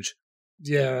huge.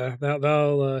 Yeah,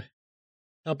 that'll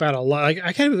help out a lot. Like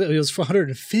I can't believe it was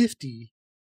 450.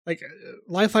 Like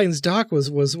Lifeline's dock is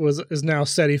now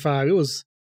 75. It was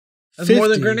 50. More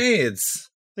than grenades.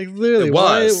 Like literally,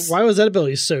 why was that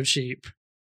ability so cheap?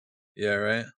 Yeah,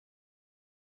 right.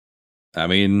 I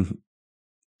mean,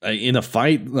 in a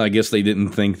fight, I guess they didn't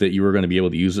think that you were going to be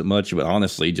able to use it much, but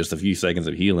honestly, just a few seconds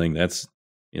of healing, that's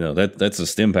a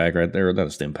stim pack right there. Not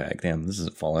a stim pack. Damn, this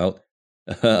isn't Fallout.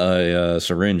 A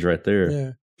syringe right there.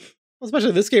 Yeah. Well,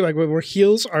 especially this game, like where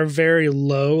heals are very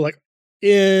low, like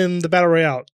in the Battle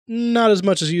Royale, not as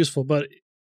much as useful, but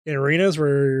in arenas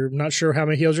where you're not sure how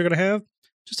many heals you're going to have,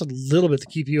 just a little bit to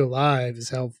keep you alive is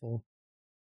helpful.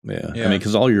 Yeah. I mean,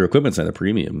 because all your equipment's at a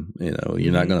premium. You know,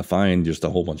 you're not going to find just a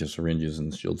whole bunch of syringes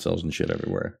and shield cells and shit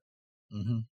everywhere.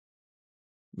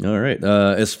 Mm-hmm. All right.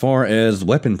 As far as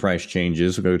weapon price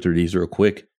changes, we'll go through these real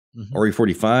quick. Mm-hmm.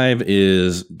 RE45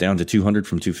 is down to 200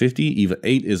 from 250. EVA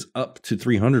 8 is up to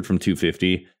 300 from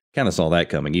 250. Kind of saw that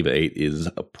coming. EVA 8 is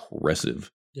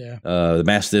oppressive. Yeah. The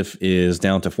Mastiff is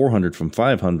down to 400 from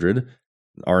 500.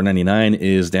 R99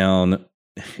 is down.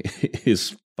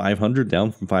 Is 500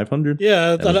 down from 500?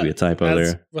 Yeah, that must be a typo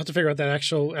there. We'll have to figure out what that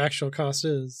actual cost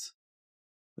is.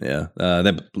 Yeah,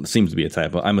 that seems to be a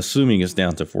typo. I'm assuming it's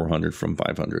down to 400 from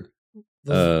 500.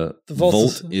 The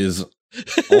Volt is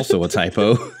also a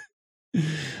typo.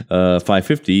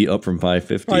 550 up from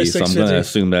 550. So I'm going to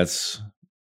assume that's.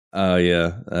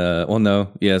 Well,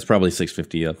 no. Yeah, it's probably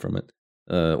 650 up from it.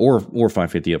 Or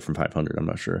 550 up from 500. I'm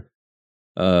not sure.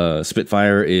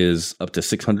 Spitfire is up to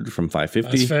 600 from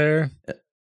 550. That's fair.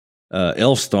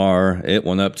 L-Star, it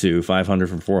went up to 500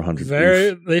 from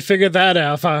 400. They figured that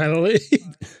out finally.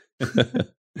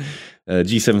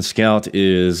 G7 Scout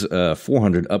is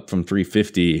 400 up from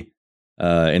 350.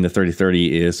 And the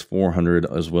 3030 is 400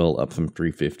 as well, up from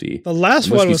 350. The last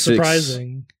one was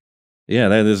surprising. Yeah,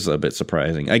 that is a bit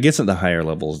surprising. I guess at the higher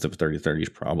levels, the 3030 is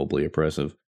probably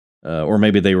oppressive. Or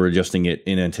maybe they were adjusting it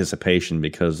in anticipation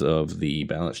because of the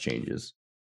balance changes.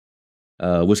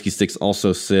 Whiskey Sticks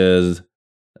also says,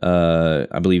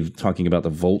 I believe talking about the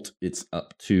Volt, it's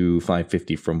up to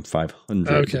 550 from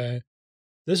 500. Okay.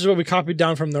 This is what we copied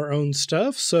down from their own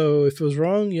stuff. So if it was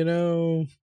wrong,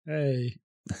 Hey.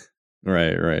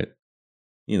 Right.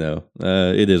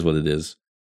 It is what it is.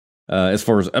 As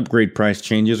far as upgrade price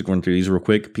changes, going through these real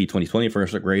quick. P2020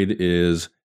 first upgrade is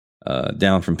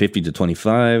down from 50 to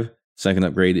 25. Second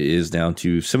upgrade is down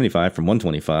to 75 from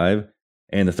 125.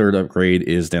 And the third upgrade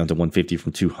is down to 150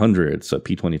 from 200. So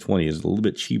P2020 is a little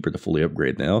bit cheaper to fully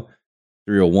upgrade now.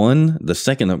 301, the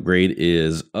second upgrade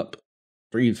is up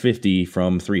 350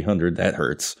 from 300. That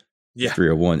hurts. Yeah.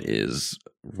 301 is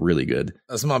really good.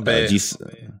 That's my bad.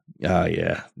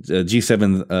 Yeah.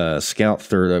 G7 Scout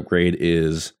third upgrade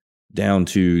is down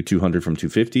to 200 from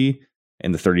 250.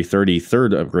 And the 3030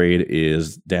 third upgrade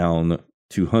is down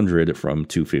 200 from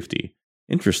 250.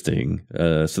 Interesting.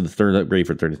 So the third upgrade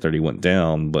for 3030 went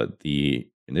down, but the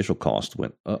initial cost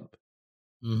went up.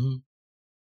 Mm-hmm.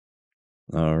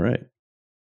 All right.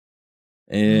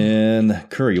 And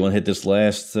Curry, you want to hit this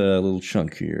last little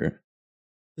chunk here?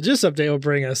 The Gist update will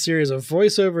bring a series of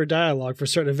voiceover dialogue for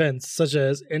certain events, such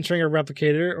as entering a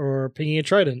replicator or pinging a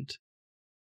trident.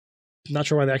 Not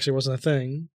sure why that actually wasn't a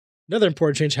thing. Another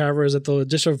important change, however, is that the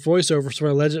additional voiceover for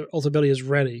alleged ultimate is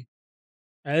ready.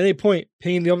 At any point,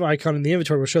 pinging the ultimate icon in the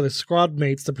inventory will show the squad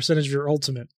mates the percentage of your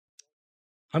ultimate.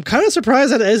 I'm kind of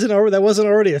surprised that wasn't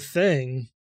already a thing.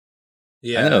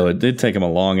 Yeah, I know it did take him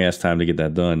a long ass time to get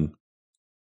that done,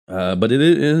 but it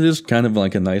is kind of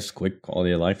like a nice, quick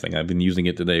quality of life thing. I've been using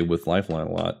it today with Lifeline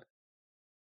a lot.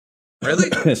 Really,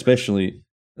 especially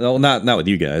not with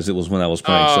you guys. It was when I was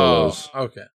playing solos.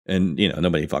 Okay, and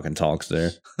nobody fucking talks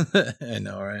there. I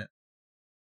know, right?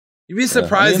 You'd be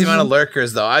surprised the amount of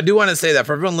lurkers, though. I do want to say that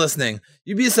for everyone listening,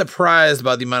 you'd be surprised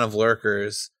about the amount of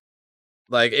lurkers.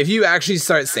 Like, if you actually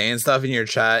start saying stuff in your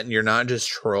chat and you're not just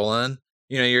trolling,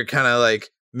 you're kind of like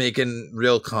making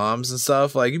real comms and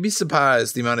stuff. Like, you'd be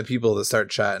surprised the amount of people that start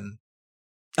chatting.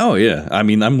 Oh, yeah. I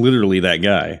mean, I'm literally that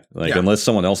guy. Like, unless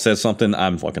someone else says something,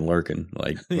 I'm fucking lurking.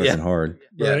 Like, lurking hard.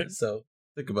 Yeah, right? So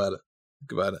think about it.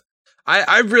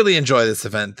 I really enjoy this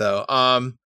event, though.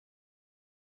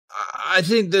 I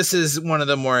think this is one of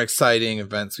the more exciting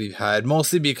events we've had,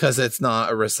 mostly because it's not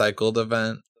a recycled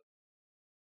event.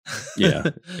 Yeah.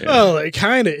 Well, it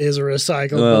kind of is a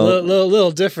recycle, but a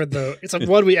little different though. It's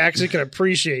one we actually can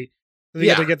appreciate. We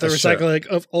got to get the recycling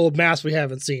of old masks we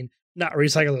haven't seen, not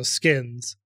recycle those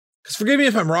skins. Because forgive me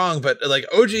if I'm wrong, but like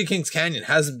OG Kings Canyon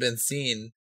hasn't been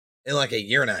seen in like a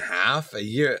year and a half,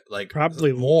 like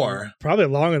probably more, probably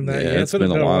longer than that. Yeah, it's been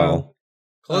a while.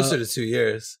 Closer to 2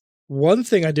 years. One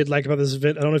thing I did like about this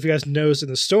event, I don't know if you guys noticed in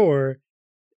the store,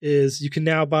 is you can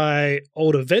now buy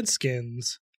old event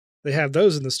skins. They have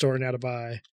those in the store now to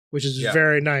buy, which is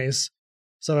very nice.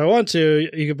 So if I want to,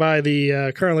 you can buy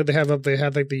the currently they have like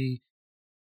the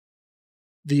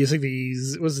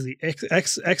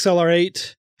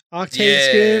XLR8 Octane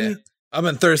skin. I've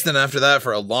been thirsting after that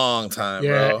for a long time,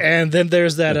 bro. And then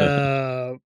there's that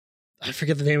I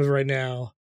forget the name of it right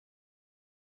now.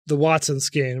 The Watson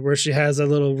skin, where she has a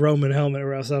little Roman helmet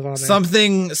or stuff on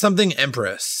there. Something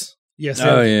Empress. Yes.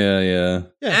 Oh yeah.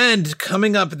 And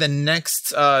coming up the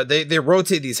next, they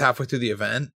rotate these halfway through the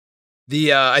event.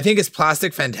 The I think it's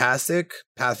Plastic Fantastic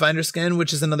Pathfinder skin,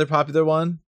 which is another popular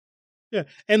one. Yeah,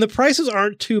 and the prices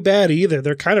aren't too bad either.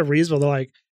 They're kind of reasonable. They're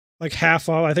like half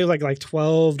off. I think like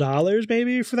 $12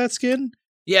 maybe for that skin.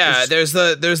 Yeah, there's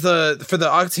the for the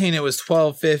Octane it was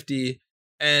 $12.50,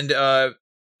 and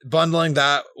bundling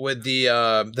that with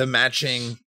the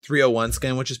matching 301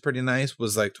 skin, which is pretty nice,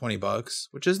 was like $20,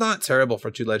 which is not terrible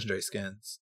for 2 legendary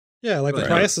skins. Yeah, like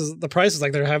the prices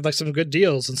like they have like some good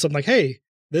deals, and some like, hey,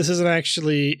 this isn't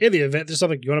actually in the event. There's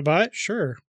something you want to buy it?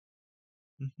 Sure.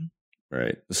 Mm-hmm.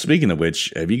 Right. Speaking of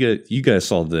which, have you guys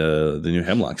saw the new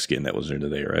Hemlock skin that was there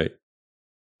today, right?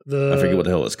 I forget what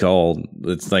the hell it's called.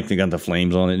 It's like they got the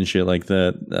flames on it and shit like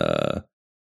that.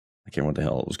 I can't remember what the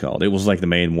hell it was called. It was like the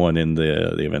main one in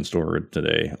the event store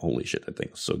today. Holy shit, that thing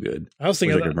was so good. I was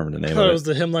thinking, I remember the name. I thought it was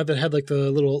the Hemlock that had like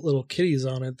the little kitties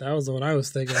on it. That was the one I was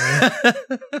thinking of.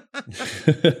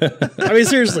 I mean,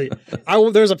 seriously,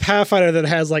 there's a Pathfinder that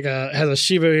has a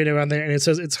Shiba Inu on there, and it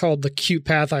says it's called the cute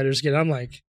Pathfinder skin. I'm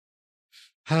like,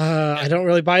 I don't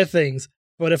really buy things,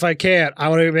 but if I can't, I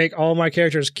want to make all my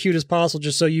characters cute as possible,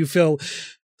 just so you feel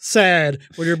sad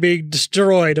when you're being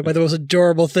destroyed by the most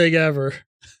adorable thing ever.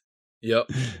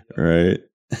 Yep. Right.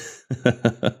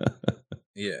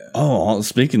 Yeah. Oh,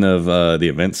 speaking of the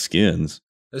event skins,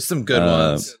 there's some good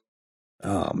ones.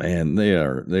 Oh man, they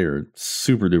are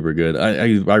super duper good.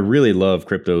 I really love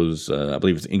Crypto's. I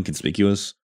believe it's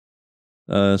Inconspicuous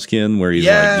skin, where he's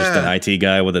like just an IT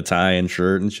guy with a tie and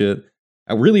shirt and shit.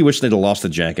 I really wish they'd have lost the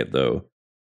jacket though,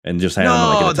 and just had him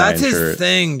like in a tie and shirt. That's his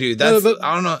thing, dude. I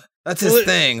don't know. That's his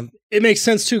thing. it makes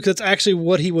sense too, because it's actually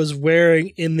what he was wearing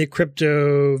in the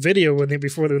crypto video when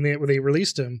they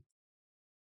released him.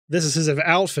 This is his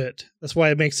outfit. That's why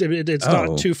it makes it's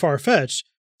not too far fetched.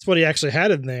 It's what he actually had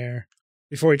in there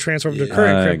before he transformed to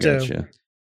current crypto. Gotcha.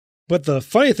 But the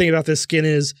funny thing about this skin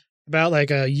is, about like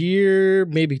a year,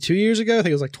 maybe 2 years ago, I think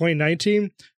it was like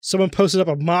 2019, someone posted up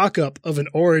a mock-up of an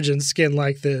Origin skin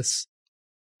like this.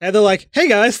 And they're like, hey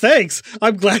guys, thanks.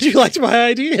 I'm glad you liked my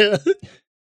idea.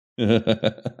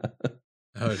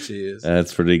 Oh, jeez.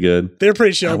 That's pretty good. They're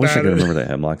pretty sure I about wish I could it. remember that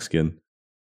Hemlock skin.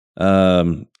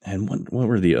 And what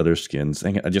were the other skins?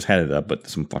 I just had it up, but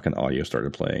some fucking audio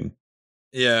started playing.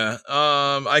 Yeah.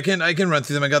 I can run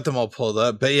through them. I got them all pulled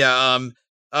up. But yeah,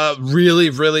 really,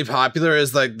 really popular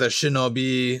is like the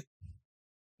Shinobi,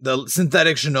 the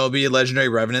synthetic Shinobi Legendary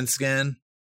Revenant skin.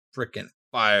 Freaking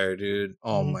fire, dude.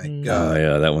 Oh my god. Oh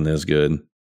yeah, that one is good.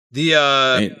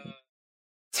 The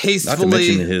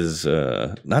tastefully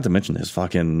not to mention his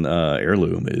fucking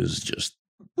heirloom is just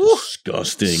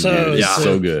disgusting. So, It's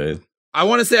so good. I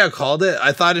want to say I called it.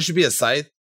 I thought it should be a scythe.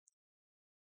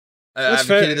 I That's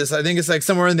advocated fair. this. I think it's like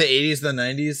somewhere in the 80s, the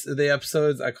 90s, the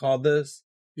episodes. I called this.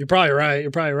 You're probably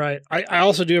right. I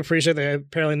also do appreciate that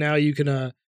apparently now you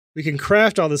can we can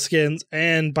craft all the skins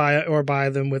and buy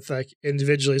them with like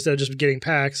individually instead of just getting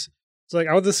packs. It's like,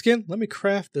 I want the skin. Let me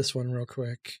craft this one real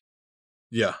quick.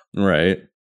 Yeah. Right.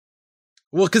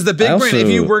 Well, because the big brain, if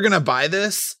you were going to buy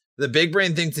this, the big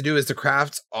brain thing to do is to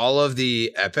craft all of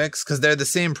the epics because they're the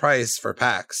same price for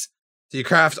packs. So you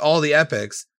craft all the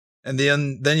epics and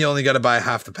then you only got to buy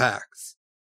half the packs.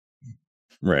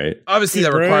 Right. Obviously,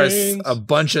 Big that requires brains. a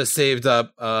bunch of saved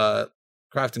up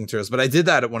crafting materials, but I did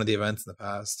that at one of the events in the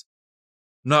past.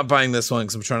 I'm not buying this one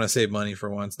because I'm trying to save money for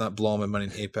once, not blowing my money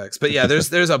in Apex. But yeah,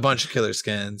 there's a bunch of killer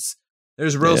skins.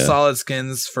 There's real solid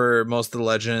skins for most of the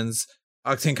legends.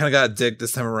 Octane kind of got a dig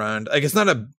this time around. Like it's not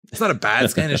a bad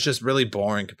skin. It's just really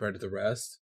boring compared to the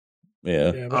rest.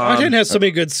 Yeah. Yeah, but Octane has so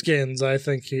many good skins. I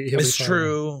think he'll It's be fine.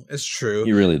 true. It's true.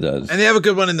 He really does. And they have a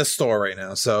good one in the store right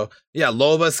now. So yeah,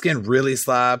 Loba skin really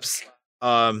slaps.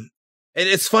 And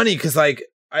it's funny because like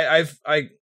I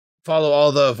follow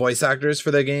all the voice actors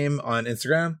for the game on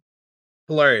Instagram.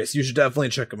 Hilarious. You should definitely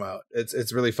check them out.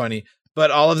 It's really funny. But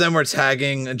all of them were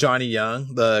tagging Johnny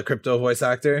Young, the Crypto voice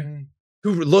actor,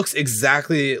 who looks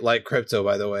exactly like Crypto,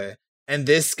 by the way. And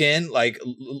this skin, like,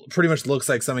 pretty much looks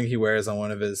like something he wears on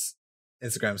one of his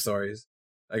Instagram stories.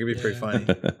 That could be pretty funny.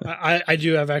 I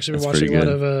do have actually been That's watching a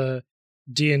pretty lot of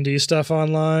D&D stuff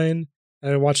online.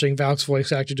 And watching Valk's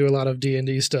voice actor do a lot of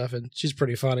D&D stuff, and she's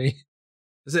pretty funny.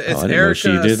 It's I didn't know Erica.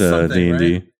 she did something,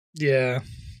 D&D. right? Yeah.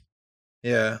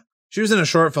 Yeah, she was in a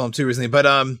short film too recently. But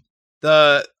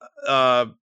the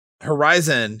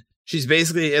Horizon, she's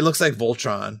basically, it looks like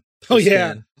Voltron. Oh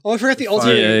yeah. Skin. Oh, I forgot the Fire.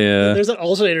 alternator. Yeah. There's an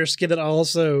alternator skin that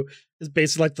also is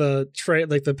basically like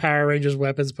the Power Rangers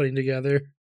weapons putting together.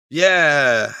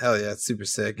 Yeah, hell yeah, it's super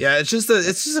sick. Yeah, it's just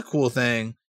a cool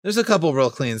thing. There's a couple real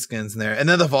clean skins in there, and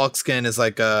then the Valk skin is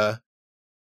like my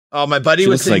buddy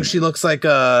was saying she looks like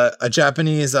a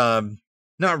Japanese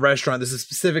not restaurant. There's a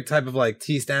specific type of like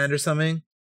tea stand or something,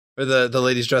 where the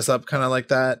ladies dress up kind of like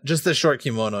that. Just the short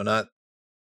kimono, not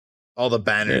all the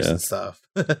banners and stuff.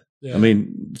 Yeah. I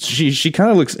mean, she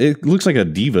kind of looks like a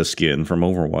diva skin from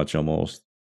Overwatch almost.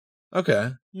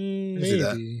 Okay,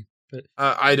 Maybe. But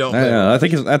I don't. I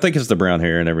think it's the brown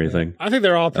hair and everything. I think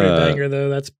they're all pretty banger though.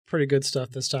 That's pretty good stuff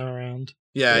this time around.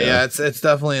 Yeah, it's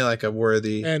definitely like a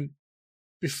worthy. And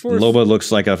before Loba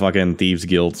looks like a fucking Thieves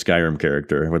Guild Skyrim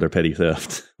character with their petty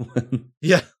theft.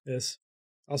 Yeah. Yes.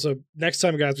 Also, next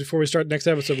time, guys, before we start next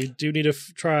episode, we do need to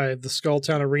try the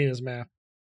Skulltown Arenas map.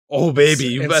 Oh baby,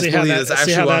 you And best see how believe that- it's see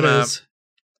actually how one that map. is.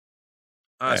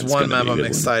 It's That's one gonna map be a I'm good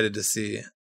one. excited to see.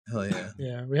 Hell yeah.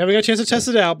 Yeah, we haven't got a chance to test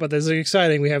it out, but this is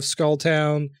exciting. We have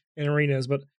Skulltown and Arenas,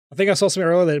 but I think I saw something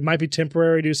earlier that it might be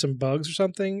temporary due to some bugs or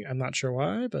something. I'm not sure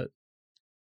why, but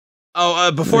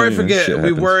Oh, before I Yeah, forget, shit we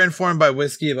happens. were informed by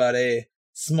Whiskey about a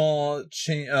small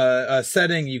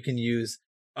setting you can use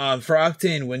for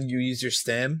Octane when you use your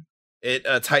stim. It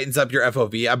tightens up your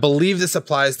FOV. I believe this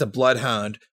applies to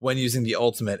Bloodhound when using the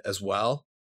ultimate as well.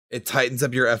 It tightens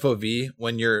up your FOV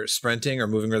when you're sprinting or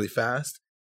moving really fast.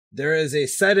 There is a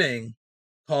setting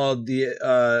called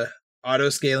the auto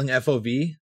scaling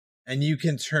FOV, and you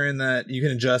can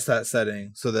adjust that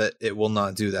setting so that it will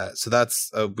not do that. So that's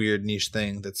a weird niche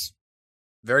thing that's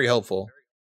very helpful.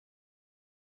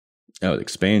 Oh, it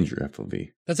expands your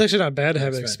FOV. that's actually not bad to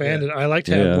have it Expand, expanded. I like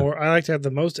to have Yeah. more. I like to have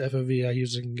the most FOV I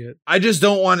usually can get. I just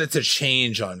don't want it to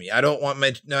change on me. I don't want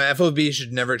my FOV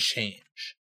should never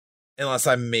change unless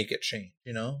I make it change,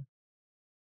 you know?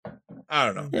 I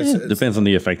don't know. Depends on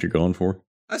the effect you're going for.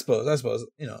 I suppose,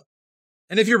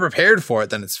 And if you're prepared for it,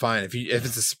 then it's fine. If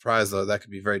it's a surprise, though, that could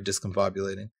be very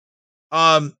discombobulating.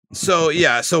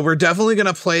 So we're definitely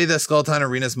gonna play the Skulltown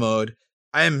Arenas mode.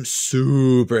 I am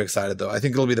super excited, though. I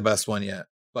think it'll be the best one yet.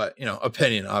 But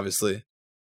opinion, obviously.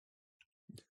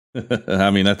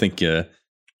 I mean, I think you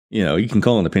can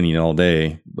call an opinion all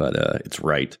day, but it's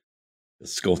right.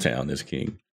 Skulltown is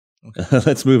king. Okay.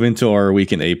 Let's move into our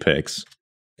week in Apex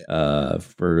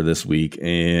for this week.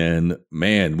 And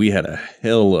man, we had a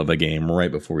hell of a game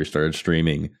right before we started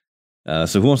streaming.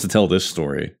 So who wants to tell this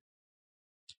story?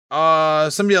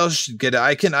 Somebody else should get it.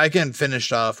 I can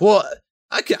finish off. Well,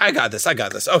 I got this.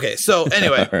 Okay, so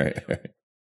anyway. All right.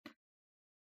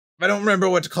 I don't remember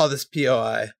what to call this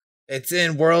POI. It's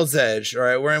in World's Edge. All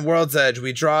right, we're in World's Edge.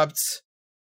 We dropped,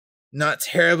 not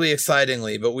terribly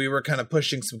excitingly, but we were kind of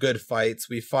pushing some good fights.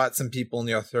 We fought some people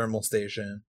near a thermal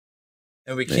station.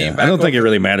 And we came back. I don't think it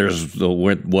really matters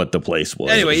what the place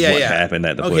was. Anyway, what happened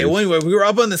at the place. Okay, well, anyway, we were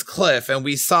up on this cliff and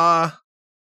we saw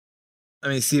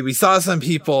some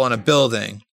people in a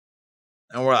building.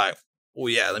 And we're like, oh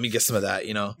yeah, let me get some of that,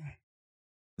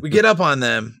 We get up on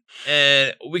them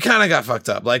and we kind of got fucked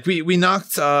up. Like we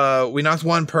knocked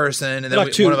one person and then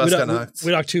one of us got knocked.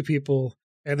 We knocked two people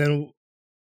and then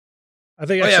I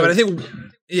think.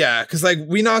 Because like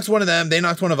we knocked one of them, they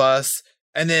knocked one of us,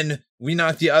 and then we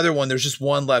knocked the other one. There's just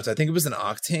one left. I think it was an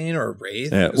Octane or a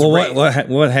Wraith. Yeah. Well,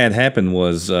 what had happened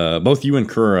was both you and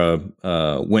Kura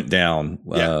went down,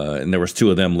 and there was two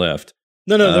of them left.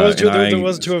 No, there was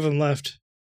two of them left.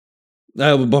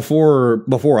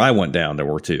 Before I went down, there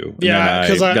were two. Yeah,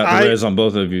 because I got the res on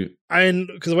both of you.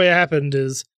 Because the way it happened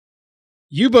is,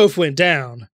 you both went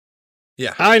down.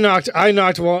 Yeah, I knocked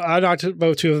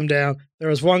both two of them down. There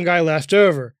was one guy left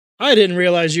over. I didn't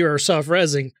realize you were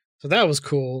self-rezzing, so that was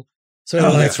cool. So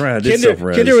that's right. I did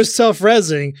self-res. Kinder was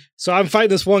self-rezzing, so I'm fighting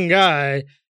this one guy,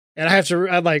 and I have to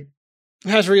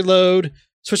reload.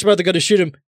 Switch about to go to shoot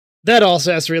him. That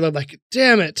also has to reload. Like,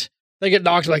 damn it! They get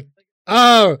knocked. Like,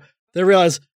 oh. They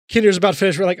realize Kinder's about to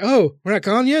finish. We're like, oh, we're not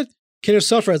gone yet? Kinder's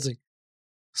self-rezzing.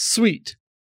 Sweet.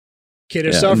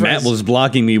 Kinder's self-res. Matt was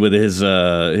blocking me with his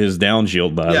down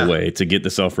shield, by the way, to get the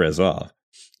self-res off.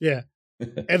 Yeah.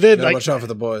 And then, watch out for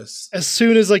the boys. As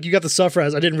soon as, you got the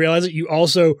self-res, I didn't realize it. You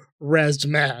also rezzed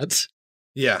Matt.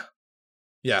 Yeah.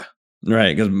 Yeah.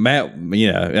 Right, because Matt,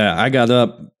 I got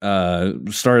up,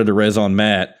 started to res on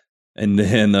Matt, and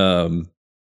then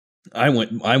I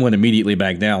went immediately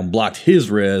back down, blocked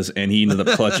his res, and he ended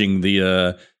up clutching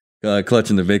the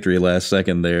victory last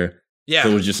second there. Yeah,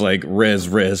 so it was just like res,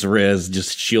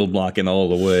 just shield blocking all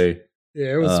the way.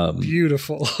 Yeah, it was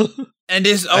beautiful. And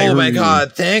my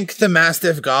god, thank the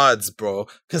Mastiff gods, bro,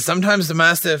 because sometimes the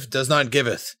Mastiff does not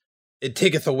giveth; it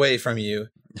taketh away from you.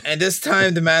 And this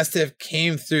time the Mastiff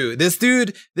came through. This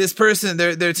person,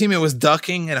 their teammate was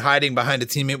ducking and hiding behind a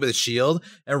teammate with a shield.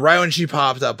 And right when she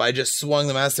popped up, I just swung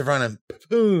the Mastiff around and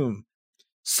boom.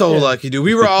 So lucky, dude.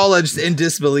 We were all just in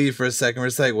disbelief for a second. We're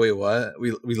just like, wait, what?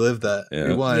 We lived that. Yeah.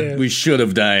 We won. Yeah. We should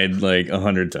have died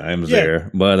 100 times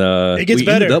there. But it gets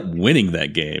better. Ended up winning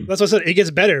that game. That's what I said. It gets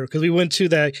better because we went to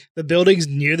the buildings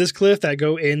near this cliff that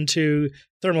go into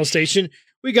Thermal Station.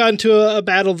 We got into a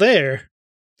battle there.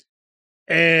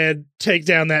 And take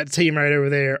down that team right over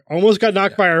there. Almost got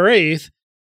knocked by a Wraith,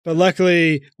 but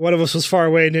luckily one of us was far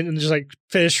away and didn't just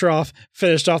finished off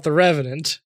the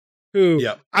Revenant. Who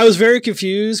I was very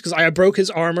confused because I broke his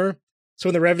armor. So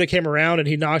when the Revenant came around and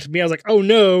he knocked me, I was like, oh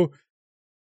no,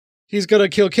 he's gonna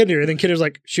kill Kinder. And then Kinder's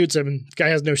shoots him, and the guy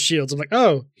has no shields. I'm like,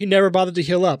 oh, he never bothered to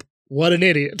heal up. What an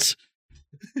idiot.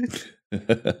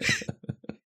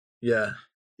 Yeah.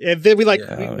 And then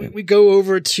we go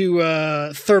over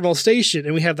to Thermal Station,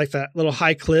 and we have that little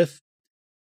high cliff.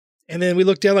 And then we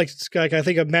look down, I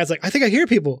think of Matt's I think I hear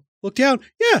people. Look down.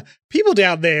 Yeah, people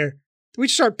down there. We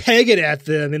start pegging at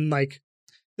them, and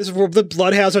this is where the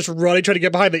Bloodhound starts running, trying to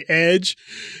get behind the edge.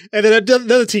 And then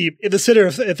another team in the center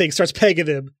of the thing starts pegging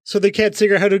them. So they can't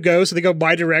figure out how to go, so they go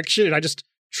my direction, and I just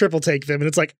triple take them. And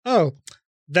it's oh,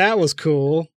 that was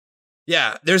cool.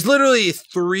 Yeah, there's literally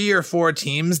 3 or 4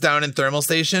 teams down in Thermal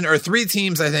Station, or 3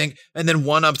 teams, I think, and then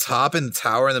one up top in the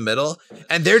tower in the middle,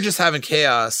 and they're just having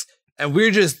chaos, and we're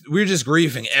just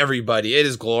griefing everybody. It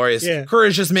is glorious. Yeah.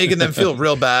 Kura's just making them feel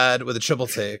real bad with a triple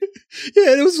take.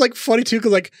 Yeah, and it was funny too,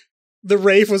 because the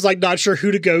Wraith was not sure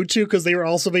who to go to because they were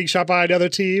also being shot by another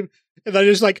team, and I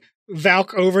just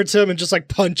Valk over to him and just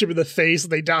punch him in the face,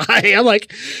 and they die. I'm what?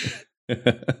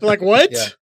 Yeah.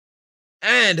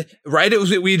 And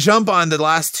we jump on the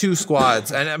last 2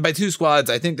 squads, and by 2 squads,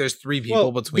 I think there's 3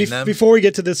 people between them. Before we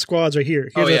get to the squads right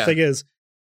here, here's the thing is,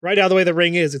 right now the way the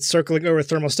ring is, it's circling over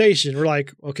Thermal Station. We're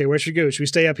okay, where should we go? Should we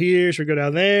stay up here? Should we go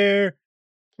down there?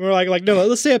 We're like, no,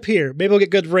 let's stay up here. Maybe we'll get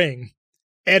good ring.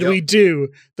 And Yep. we do.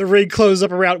 The ring closes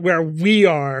up around where we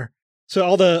are. So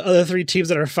all the other 3 teams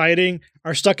that are fighting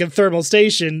are stuck in thermal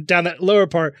station down that lower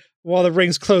part while the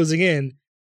ring's closing in.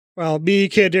 While me,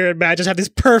 Kinder, and Matt just have these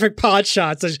perfect pot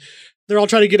shots. They're all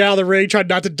trying to get out of the ring, trying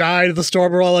not to die to the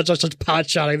storm. We're all just pot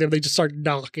shotting them. They just start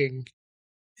knocking.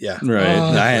 Yeah. Right.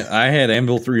 I had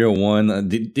Anvil 301.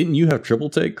 Didn't you have triple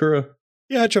take, Kura?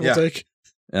 Yeah, triple take.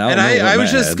 And I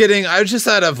was just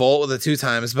at a vault with it 2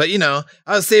 times, but I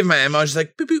was saving my ammo. I was just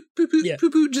like, boop, boop, boop, boop, boop,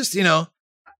 boop, just,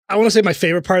 I want to say my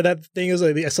favorite part of that thing is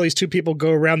I saw these 2 people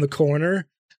go around the corner.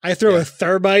 I throw a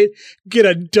thermite, get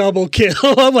a double kill.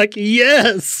 I'm like,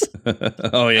 yes.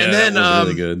 Oh yeah, and then that was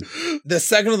really good. The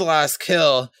second of the last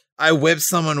kill, I whipped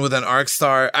someone with an arc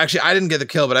star. Actually, I didn't get the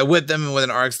kill, but I whipped them with an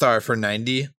arc star for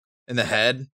 90 in the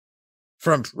head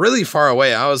from really far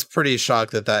away. I was pretty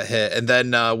shocked that hit. And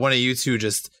then one of you 2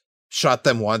 just shot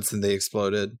them once and they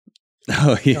exploded.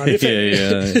 Oh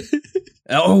yeah.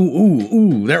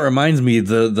 Oh, that reminds me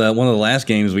the one of the last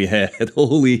games we had.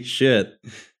 Holy shit.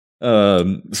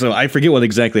 So I forget what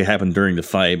exactly happened during the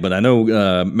fight, but I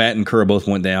know Matt and Kura both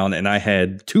went down, and I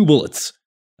had 2 bullets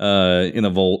in a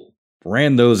Volt.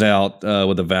 Ran those out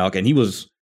with a Valk, and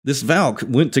this Valk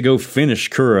went to go finish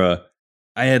Kura.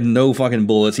 I had no fucking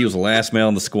bullets. He was the last man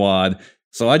on the squad,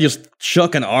 so I just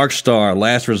chuck an Arc Star,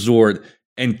 last resort,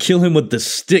 and kill him with the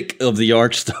stick of the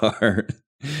Arc Star.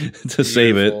 To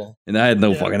save it, and I had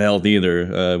no fucking health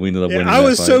either. We ended up winning. I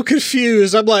was fight. so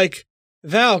confused. I'm like,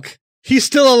 Valk, he's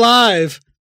still alive.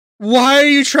 Why are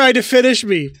you trying to finish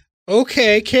me?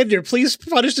 Okay, Kinder, please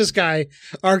punish this guy.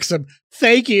 Arcs him.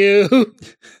 Thank you.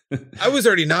 I was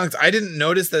already knocked. I didn't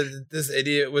notice that this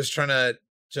idiot was trying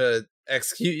to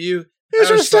execute you. He was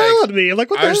just styling me. I'm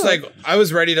like, what the hell? I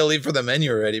was ready to leave for the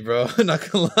menu already, bro. I'm not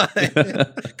gonna lie.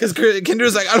 Because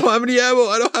Kinder's like, I don't have any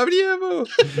ammo.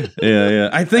 Yeah.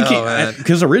 I think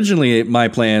because originally my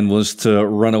plan was to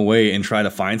run away and try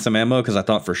to find some ammo because I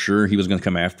thought for sure he was going to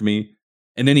come after me.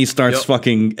 And then he starts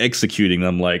fucking executing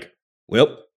them like,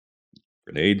 well,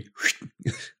 grenade.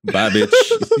 Bye, bitch.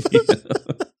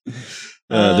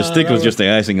 The stick was just the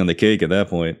icing on the cake at that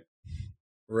point.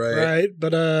 Right.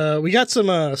 But we got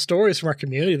some stories from our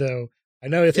community, though. I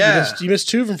know you missed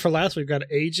 2 of them for last week. We've got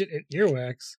Agent and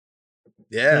Earwax.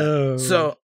 Yeah.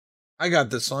 So I got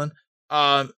this one.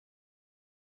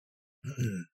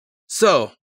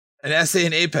 So an essay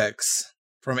in Apex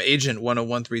from Agent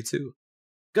 10132.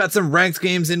 Got some ranked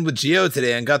games in with Geo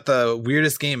today and got the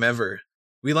weirdest game ever.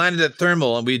 We landed at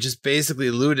Thermal and we just basically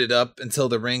looted up until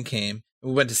the ring came.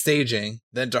 We went to staging,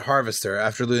 then to Harvester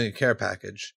after looting a care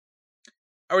package.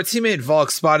 Our teammate Volk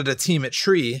spotted a team at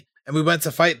Tree, and we went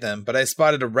to fight them, but I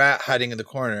spotted a rat hiding in the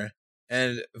corner,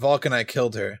 and Volk and I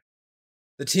killed her.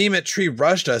 The team at Tree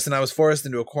rushed us, and I was forced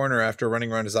into a corner after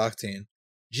running around his Octane.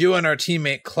 Gio and our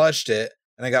teammate clutched it,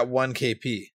 and I got 1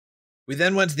 KP. We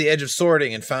then went to the edge of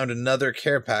sorting and found another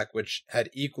care pack, which had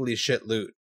equally shit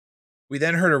loot. We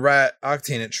then heard a rat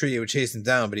Octane at Tree who chased him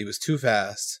down, but he was too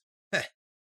fast.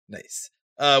 Nice.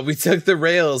 We took the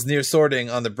rails near sorting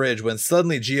on the bridge when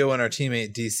suddenly Gio and our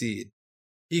teammate DC'd.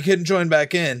 He couldn't join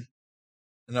back in,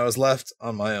 and I was left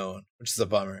on my own, which is a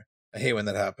bummer. I hate when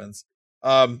that happens.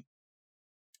 I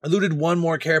looted 1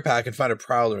 more care pack and found a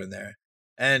Prowler in there.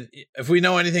 And if we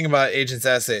know anything about Agent's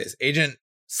essays, Agent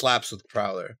slaps with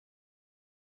Prowler.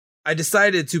 I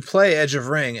decided to play Edge of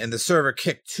Ring, and the server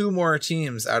kicked 2 more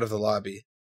teams out of the lobby.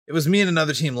 It was me and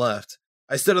another team left.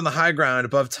 I stood on the high ground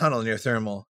above tunnel near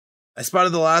Thermal. I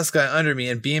spotted the last guy under me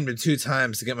and beamed him 2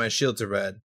 times to get my shield to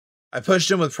red. I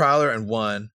pushed him with Prowler and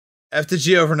won. F to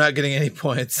Geo for not getting any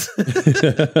points.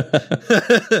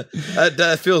 that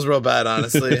feels real bad,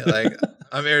 honestly. Like,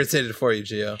 I'm irritated for you,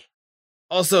 Geo.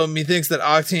 Also, methinks that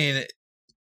Octane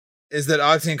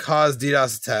caused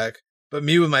DDoS attack, but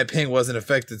me with my ping wasn't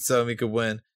affected, so we could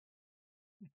win.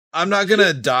 I'm not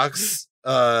gonna dox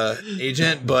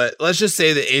Agent, but let's just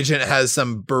say the Agent has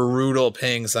some brutal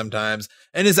ping sometimes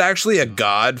and is actually a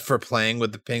god for playing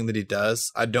with the ping that he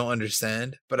does. I don't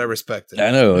understand, but I respect it. I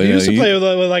know. He used to play with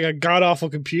like a god awful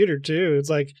computer too.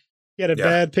 It's like he had a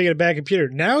bad ping and a bad computer.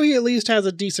 Now he at least has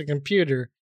a decent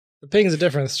computer. The ping is a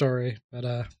different story, but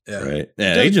right.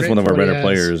 Yeah, he's just one of our better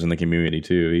players in the community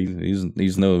too.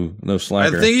 He's no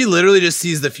slacker. I think he literally just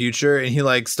sees the future and he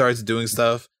like starts doing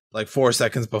stuff like 4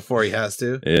 seconds before he has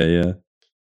to. Yeah.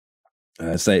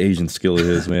 It's that Asian skill of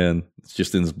his, man. It's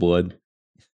just in his blood.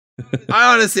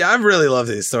 I really love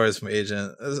these stories from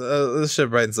Agent. This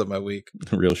shit brightens up my week.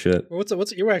 Real shit. Well,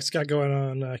 what's Earwax got going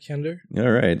on, Kender?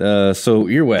 All right. So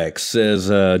Earwax says,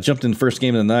 jumped in first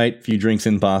game of the night, few drinks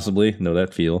in possibly. Know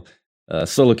that feel.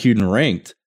 Solo queued and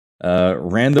ranked.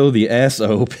 Rando the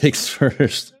Asso picks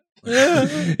first.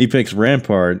 He picks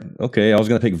Rampart. Okay, I was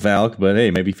gonna pick Valk, but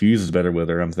hey, maybe Fuse is better with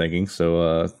her, I'm thinking.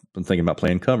 So I'm thinking about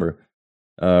playing cover.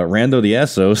 Rando the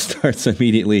Asso starts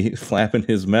immediately flapping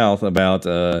his mouth about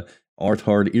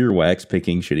Arthard Earwax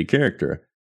picking shitty character.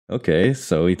 Okay,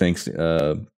 so he thinks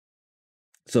Earwax,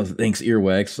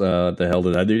 the hell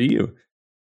did I do to you?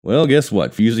 Well, guess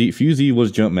what? Fusey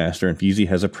was Jumpmaster, and Fusey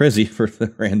has a Prezi for the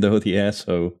Rando the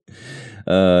Asso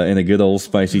in a good old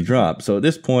spicy drop. So at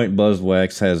this point,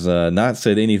 Buzzwax has not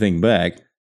said anything back.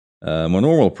 My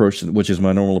normal approach, which is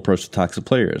my normal approach to toxic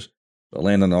players. But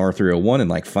land on the R301 in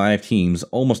like 5 teams,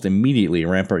 almost immediately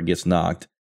Rampart gets knocked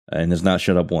and has not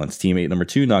shut up once. Teammate number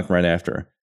 2 knocked right after.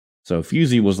 So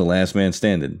Fusey was the last man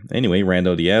standing. Anyway,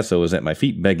 Rando the Asso is at my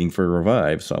feet begging for a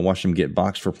revive, so I watched him get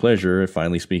boxed for pleasure and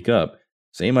finally speak up,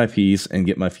 say my piece, and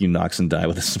get my few knocks and die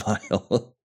with a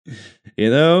smile. You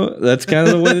know, that's kind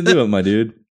of the way to do it, my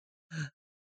dude.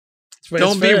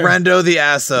 Don't be Rando the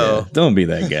Asso. Yeah, don't be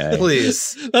that guy.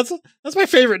 Please. That's my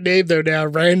favorite name, though, now.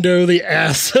 Rando the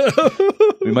Asso.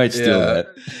 We might steal that.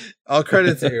 All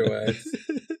credit to Earwax.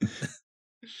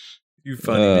 You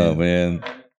funny man.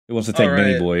 Who wants to take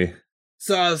Mini Boy?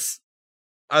 So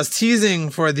I was teasing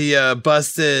for the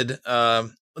busted,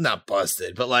 not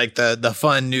busted, but like the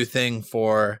fun new thing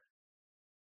for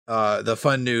the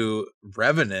fun new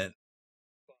Revenant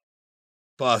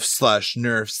buff /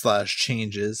 nerf /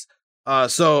 changes.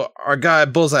 So our guy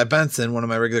Bullseye Benson, one of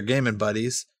my regular gaming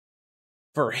buddies,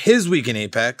 for his week in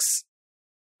Apex,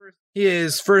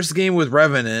 his first game with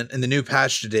Revenant in the new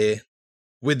patch today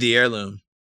with the heirloom.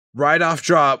 Right off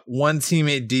drop, 1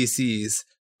 teammate DCs,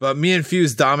 but me and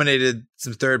Fuse dominated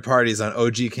some third parties on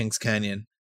OG Kings Canyon.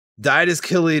 Died as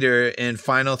kill leader in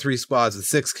final 3 squads with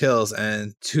 6 kills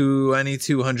and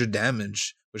 200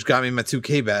 damage, which got me my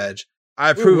 2K badge.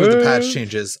 I approve of the patch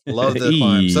changes. Love the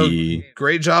climb. So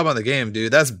great job on the game,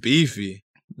 dude. That's beefy.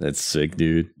 That's sick,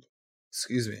 dude.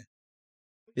 Excuse me.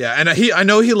 Yeah, and I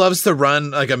know he loves to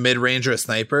run like a mid-range or a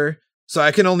sniper, so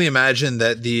I can only imagine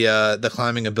that the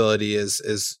climbing ability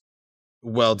is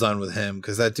well done with him,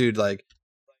 because that dude like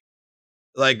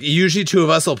usually 2 of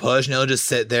us will push and he'll just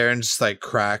sit there and just like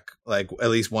crack like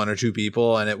at least 1 or 2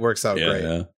 people, and it works out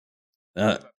great.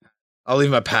 Yeah. I'll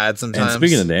leave my pad sometimes. And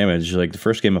speaking of damage, like the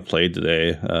first game I played today,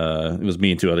 it was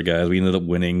me and 2 other guys. We ended up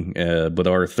winning, but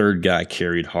our third guy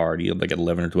carried hard. He had like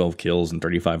 11 or 12 kills and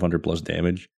 3,500 plus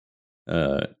damage.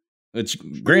 Which,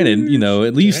 granted, you know,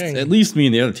 at least me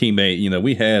and the other teammate, you know,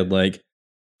 we had like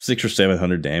 600 or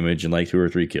 700 damage and like 2 or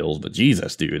 3 kills. But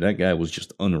Jesus, dude, that guy was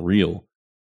just unreal.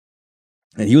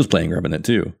 And he was playing Revenant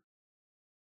too.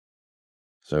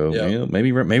 So you know,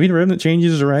 maybe the Revenant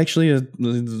changes are actually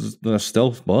a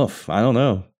stealth buff. I don't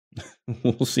know.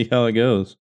 We'll see how it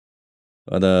goes.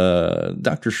 But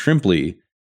Dr. Shrimply,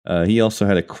 he also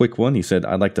had a quick one. He said,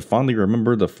 "I'd like to fondly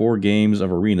remember the 4 games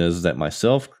of arenas that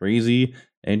myself, Crazy,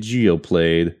 and Geo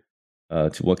played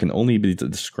to what can only be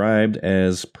described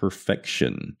as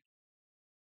perfection."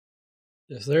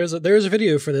 Yes, there is a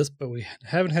video for this, but we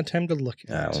haven't had time to look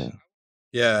at it.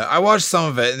 Yeah, I watched some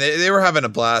of it, and they were having a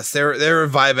blast. They were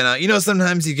vibing out. You know,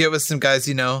 sometimes you get with some guys,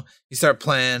 you know, you start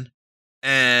playing,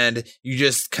 and you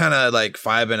just kind of like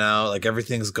vibing out, like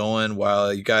everything's going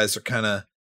while you guys are kind of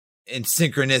in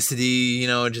synchronicity, you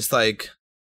know, just like,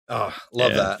 oh,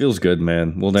 love that. Feels good,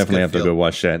 man. We'll definitely have to go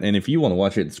watch that. And if you want to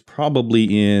watch it, it's probably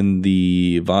in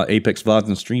the Apex VODs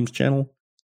and Streams channel.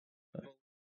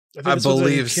 I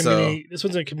believe so. This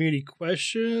one's a community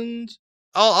questions.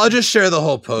 I'll just share the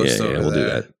whole post over we'll there. do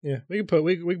that. Yeah, we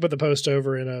can put the post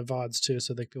over in VODs too,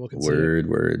 so that people can see it.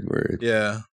 Word.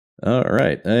 Yeah. All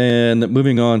right, and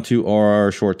moving on to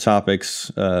our short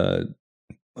topics.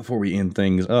 Before we end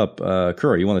things up,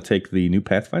 Kura, you want to take the new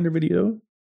Pathfinder video?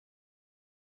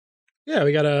 Yeah,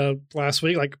 we got last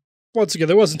week. Like once again,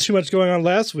 there wasn't too much going on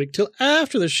last week till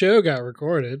after the show got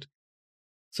recorded.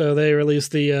 So they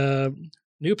released the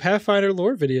new Pathfinder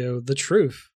lore video, The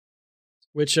Truth,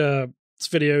 which this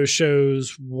video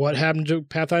shows what happened to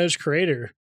Pathfinder's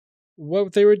creator,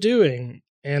 what they were doing,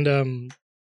 and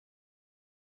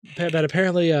that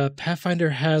apparently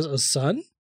Pathfinder has a son.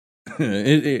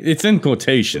 It's in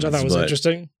quotations, which I thought was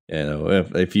interesting. You know,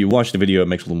 if you watch the video, it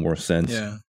makes a little more sense.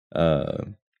 Yeah.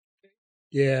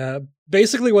 Yeah.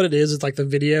 Basically, what it is like the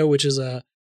video, which is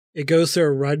it goes through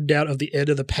a rundown of the end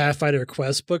of the Pathfinder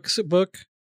quest book,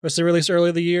 which they released earlier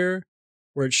in the year,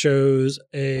 where it shows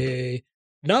a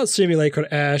not simulate called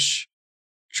Ash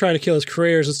trying to kill his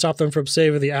creators and stop them from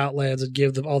saving the Outlands and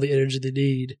give them all the energy they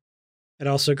need, and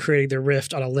also creating their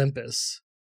rift on Olympus.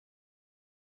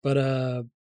 But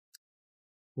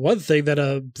one thing that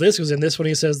Blisk was in this when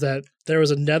he says that there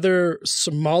was another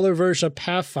smaller version of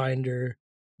Pathfinder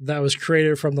that was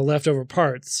created from the leftover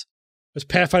parts. Because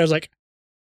Pathfinder's like,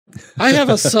 I have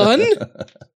a son?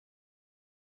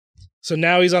 So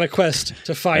now he's on a quest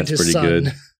to find his son.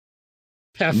 Good.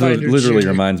 Pathfinder literally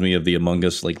reminds me of the Among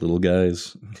Us like little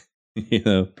guys. You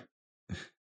know?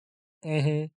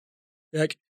 Mm-hmm.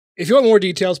 Like, if you want more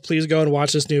details, please go and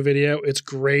watch this new video. It's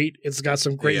great. It's got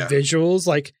some great visuals.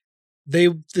 Like, they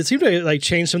seem to like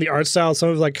change some of the art style. Some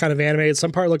of it like kind of animated.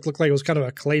 Some part looked like it was kind of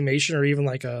a claymation or even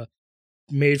like a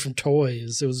made from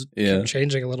toys. It was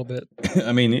changing a little bit.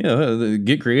 I mean,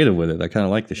 get creative with it. I kind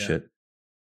of like this shit.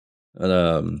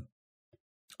 But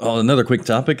another quick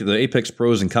topic: the Apex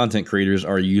pros and content creators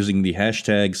are using the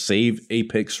hashtag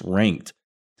 #SaveApexRanked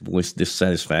to voice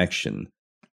dissatisfaction.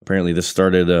 Apparently, this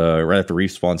started right after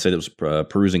Respawn said it was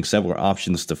perusing several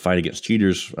options to fight against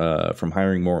cheaters, from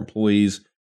hiring more employees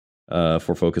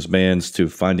for focus bans to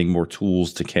finding more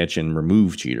tools to catch and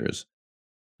remove cheaters.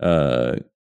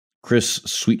 Chris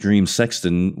Sweet Dream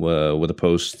Sexton with a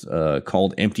post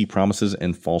called "Empty Promises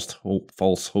and False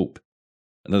Hope."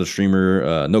 Another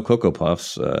streamer, No Cocoa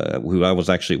Puffs, who I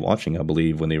was actually watching, I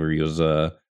believe, when they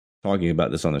were talking about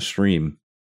this on a stream.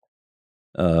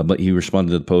 But he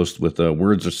responded to the post with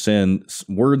words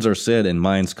are said and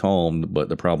minds calmed, but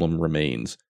the problem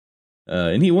remains.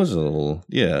 And he was a little,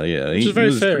 he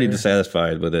was pretty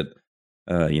dissatisfied with it,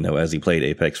 as he played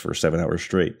Apex for 7 hours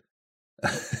straight.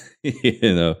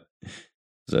 So,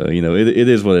 it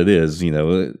is what it is,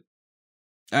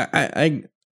 I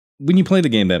when you play the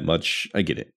game that much, I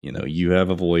get it. You have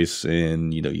a voice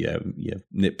and, you have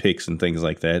nitpicks and things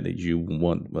like that you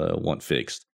want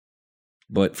fixed.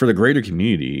 But for the greater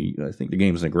community, I think the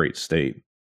game's in a great state.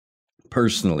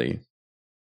 Personally.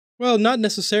 Well, not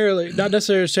necessarily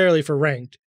for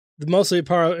ranked. Mostly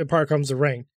part comes to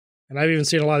ranked. And I've even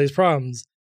seen a lot of these problems.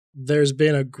 There's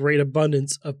been a great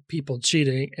abundance of people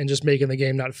cheating and just making the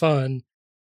game not fun,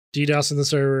 DDoSing the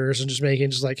servers and just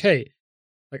making like, hey,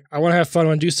 like I want to have fun, I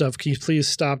want to do stuff. Can you please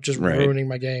stop just ruining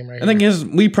my game right here? The thing is,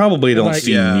 we probably don't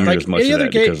see near as much of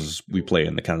that because we play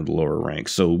in the kind of the lower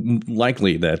ranks. So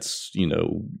likely that's,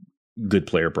 good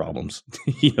player problems.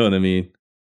 You know what I mean?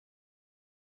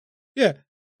 Yeah.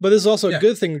 But this is also a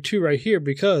good thing too right here,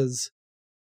 because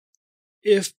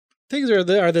if things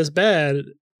are this bad,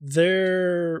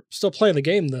 they're still playing the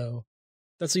game though.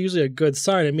 That's usually a good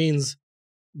sign. It means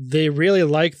they really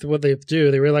like what they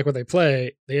do. They really like what they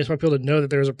play. They just want people to know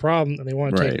that there's a problem and they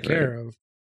want to take it care of.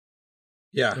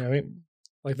 Yeah. You know what I mean?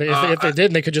 Like if they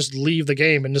didn't, they could just leave the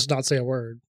game and just not say a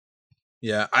word.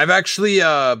 Yeah. I've actually,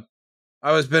 I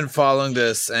was been following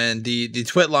this and the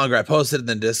twit longer. I posted in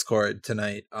the Discord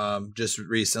tonight, just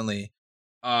recently.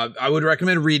 I would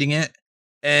recommend reading it,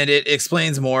 and it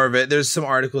explains more of it. There's some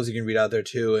articles you can read out there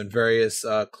too, and various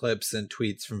clips and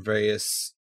tweets from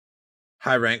various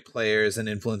high-ranked players and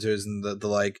influencers and the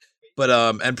like, but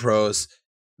and pros.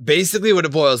 Basically, what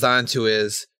it boils down to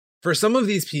is, for some of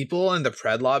these people in the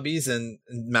Pred lobbies and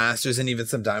Masters and even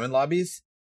some Diamond lobbies,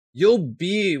 you'll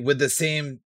be with the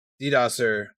same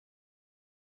DDoSer.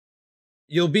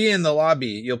 You'll be in the lobby,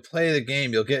 you'll play the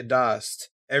game, you'll get DOSed.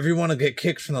 Everyone will get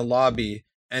kicked from the lobby,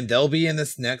 and they'll be in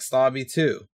this next lobby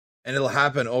too. And it'll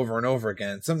happen over and over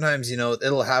again. Sometimes,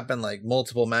 it'll happen like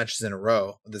multiple matches in a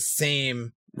row with the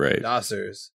same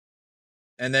DOSers.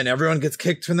 And then everyone gets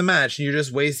kicked from the match and you're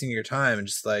just wasting your time. And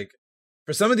just like,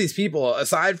 for some of these people,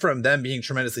 aside from them being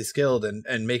tremendously skilled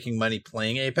and making money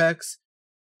playing Apex,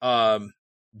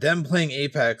 them playing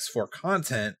Apex for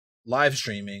content, live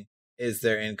streaming is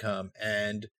their income.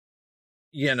 And,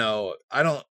 I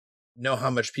don't know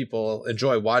how much people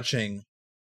enjoy watching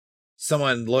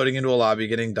someone loading into a lobby,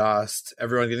 getting DOSed,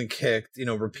 everyone getting kicked,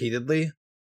 repeatedly.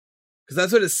 Because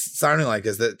that's what it's sounding like,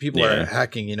 is that people are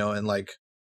hacking, in like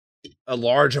a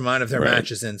large amount of their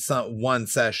matches in one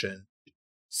session.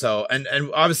 So, and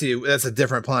obviously that's a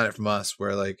different planet from us,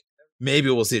 where like maybe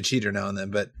we'll see a cheater now and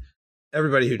then, but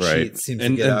everybody who cheats seems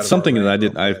to get out of something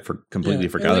that I completely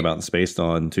forgot about and spaced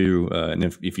on too. And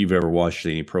if you've ever watched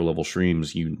any pro level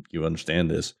streams, you understand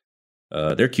this.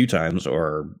 Their queue times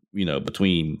are,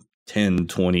 between 10,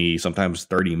 20, sometimes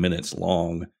 30 minutes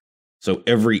long. So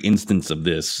every instance of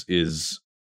this is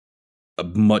a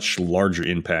much larger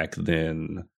impact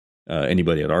than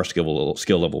anybody at our skill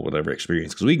level would ever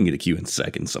experience, because we can get a queue in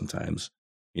seconds sometimes,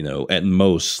 at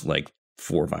most like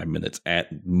 4 or 5 minutes at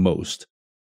most.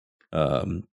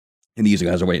 And these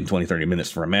guys are waiting 20, 30 minutes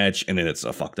for a match, and then it's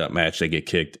a fucked up match. They get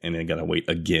kicked and then gotta wait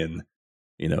again.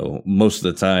 Most of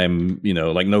the time,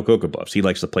 like No Cocoa Buffs, he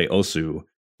likes to play Osu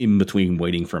in between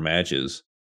waiting for matches.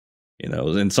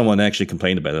 And someone actually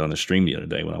complained about it on the stream the other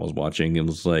day when I was watching. It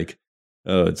was like,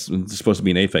 oh, it's supposed to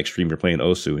be an Apex stream. You're playing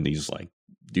Osu, and he's like,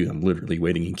 dude, I'm literally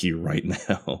waiting in queue right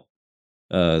now.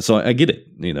 So I get it,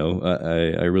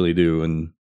 I really do.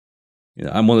 And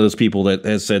I'm one of those people that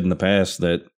has said in the past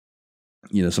that,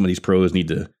 some of these pros need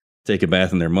to take a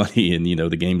bath in their money and,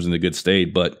 the game's in a good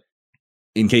state. But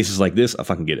in cases like this, I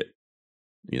fucking get it.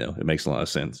 It makes a lot of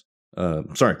sense.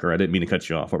 Sorry, Kurt, I didn't mean to cut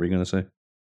you off. What were you going to say?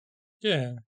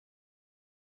 Yeah.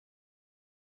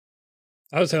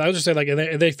 I was just saying, like,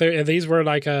 if these were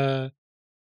like,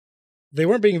 they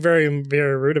weren't being very,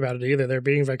 very rude about it either. They're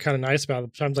being very kind of nice about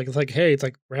it. Sometimes, it's like, hey, it's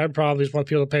like we're having problems. We just want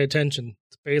people to pay attention.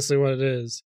 It's basically what it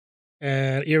is.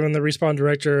 And even the Respawn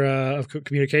director of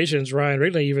communications, Ryan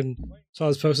Wrigley, even saw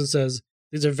his post and says,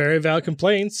 "These are very valid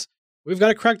complaints. We've got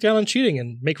to crack down on cheating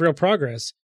and make real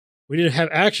progress. We need to have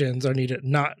actions are needed,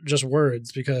 not just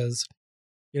words, because,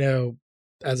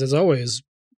 as is always,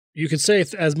 you can say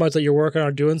as much that you're working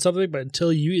on doing something, but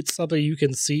until it's something you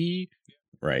can see,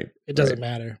 right, it doesn't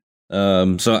matter."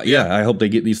 So I hope they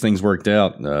get these things worked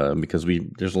out because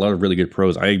there's a lot of really good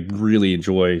pros. I really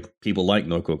enjoy people like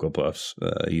No Cocoa Puffs.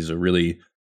 He's a really,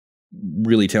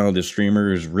 really talented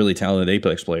streamer, is really talented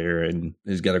Apex player, and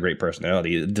he's got a great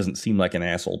personality. It doesn't seem like an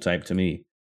asshole type to me.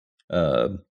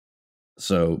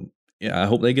 So I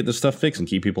hope they get this stuff fixed and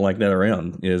keep people like that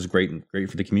around. It is great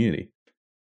for the community.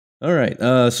 All right.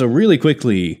 So really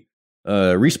quickly,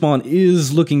 Respawn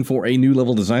is looking for a new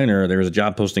level designer. There's a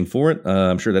job posting for it.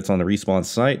 I'm sure that's on the Respawn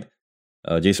site.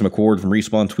 Jason McCord from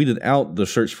Respawn tweeted out the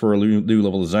search for a new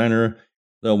level designer.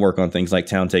 They'll work on things like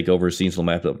town takeovers, seasonal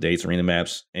map updates, arena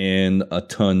maps, and a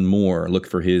ton more. Look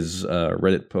for his not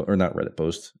Reddit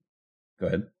post. Go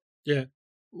ahead. Yeah.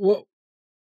 Well,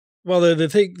 the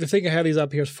thing I had these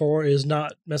up here for is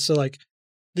not necessarily like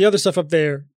the other stuff up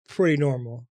there. Pretty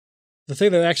normal. The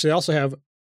thing that I actually also have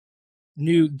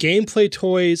new gameplay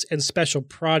toys and special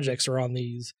projects are on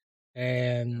these,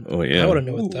 and I want to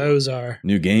know what those are.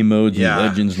 New game modes, new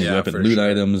legends, new weapon loot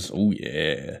items. Oh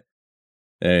yeah.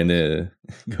 And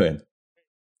go ahead.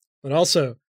 But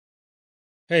also,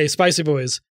 hey, Spicy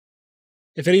Boys,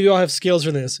 if any of y'all have skills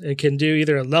for this and can do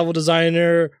either a level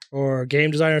designer or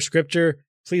game designer scripter,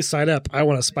 please sign up. I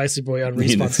want a Spicy Boy on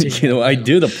Respawn's team. I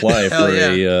did apply for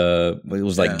it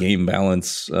was like game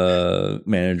balance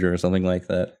manager or something like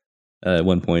that at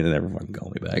one point, and never fucking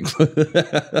called me back.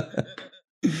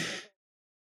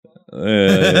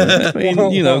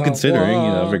 Considering,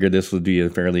 I figured this would be a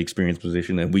fairly experienced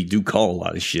position, and we do call a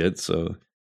lot of shit, so,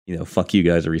 fuck you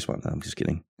guys at Respawn. No, I'm just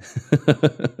kidding.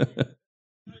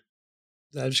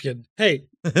 I'm just kidding. Hey,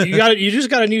 you just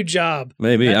got a new job.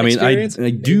 Maybe. I mean, I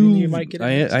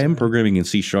am programming in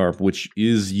C#, which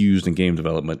is used in game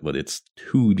development, but it's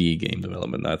 2D game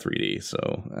development, not 3D. So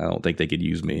I don't think they could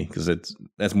use me because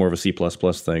that's more of a C++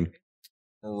 thing.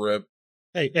 Rip.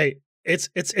 Hey,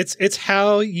 it's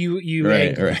how you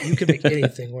right. You can make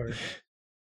anything work.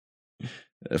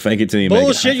 Fake it till you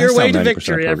bullshit make it. Your way to 90%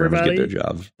 victory, everybody. Get their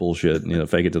jobs. Bullshit.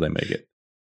 Fake it till they make it.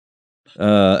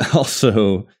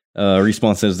 Also.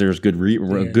 Respawn says there's good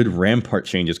Rampart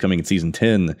changes coming in Season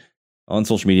 10. On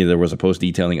social media, there was a post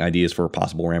detailing ideas for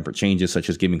possible Rampart changes, such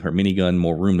as giving her minigun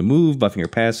more room to move, buffing her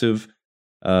passive,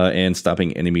 and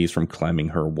stopping enemies from climbing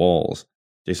her walls.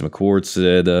 Jason McCord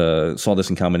said, saw this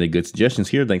and commented, good suggestions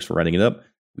here. Thanks for writing it up.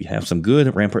 We have some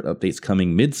good Rampart updates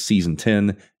coming mid-Season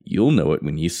 10. You'll know it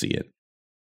when you see it.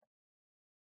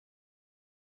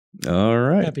 All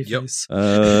right. Happy face.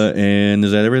 And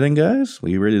is that everything, guys?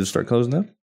 We ready to start closing up?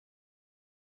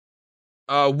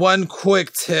 One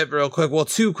quick tip, real quick. Well,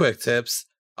 two quick tips.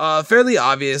 Fairly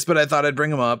obvious, but I thought I'd bring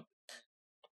them up.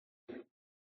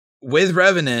 With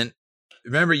Revenant,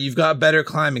 remember, you've got better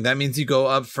climbing. That means you go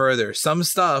up further. Some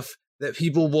stuff that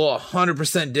people will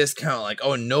 100% discount, like,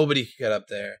 oh, nobody could get up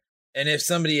there. And if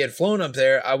somebody had flown up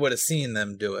there, I would have seen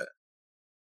them do it.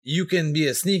 You can be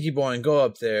a sneaky boy and go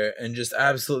up there and just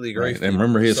absolutely great. Right. And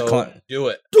remember his climb. Do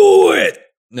it. Do it!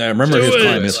 Now, remember his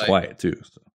climb is quiet, too.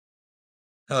 So.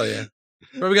 Hell yeah.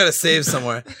 But we got to save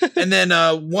somewhere. And then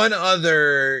one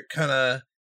other kind of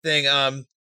thing.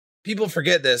 People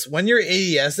forget this. When you're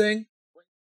ADSing,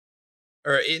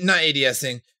 or not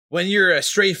ADSing, when you're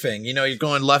strafing, you're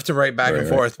going left to right, back and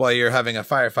forth while you're having a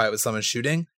firefight with someone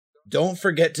shooting, don't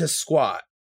forget to squat.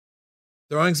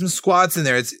 Throwing some squats in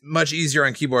there. It's much easier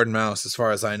on keyboard and mouse, as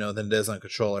far as I know, than it is on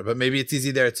controller. But maybe it's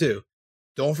easy there, too.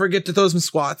 Don't forget to throw some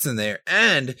squats in there.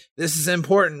 And this is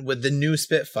important with the new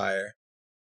Spitfire.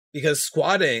 Because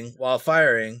squatting while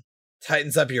firing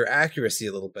tightens up your accuracy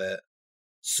a little bit.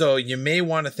 So you may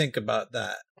want to think about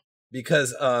that.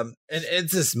 Because, and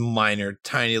it's just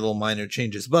tiny little minor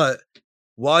changes. But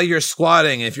while you're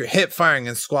squatting, if you're hip firing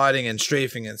and squatting and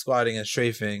strafing and squatting and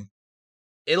strafing,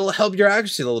 it'll help your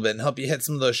accuracy a little bit and help you hit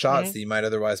some of those shots that you might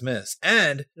otherwise miss.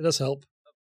 And it does help.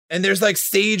 And there's like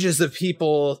stages of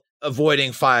people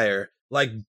avoiding fire.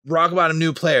 Like rock bottom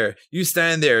new player, you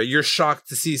stand there, you're shocked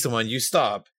to see someone, you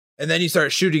stop, and then you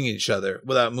start shooting each other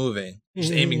without moving,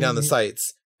 just aiming down the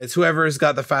sights. It's whoever's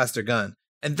got the faster gun.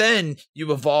 And then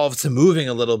you evolve to moving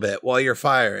a little bit while you're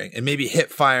firing, and maybe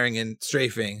hip firing and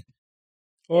strafing.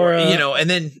 Or and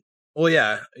then, well,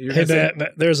 yeah. Hey,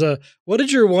 Matt, there's what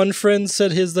did your one friend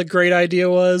said the great idea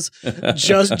was?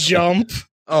 Just jump.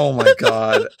 Oh my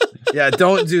God. Yeah,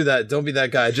 don't do that. Don't be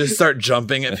that guy. Just start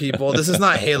jumping at people. This is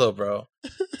not Halo, bro.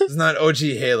 This is not OG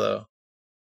Halo.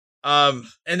 And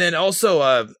then also,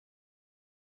 what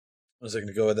was I going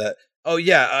to go with that? Oh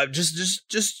yeah,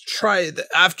 just try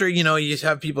after you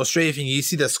have people strafing. You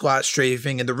see the squat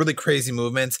strafing and the really crazy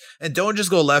movements, and don't just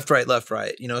go left, right.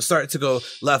 Start to go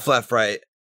left, right,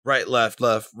 left,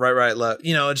 right, left.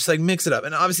 Just like mix it up.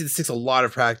 And obviously, this takes a lot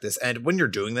of practice. And when you're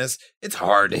doing this, it's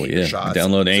hard to hit your shots.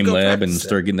 Download Aim Lab and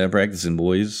start getting that practicing,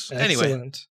 boys. Excellent.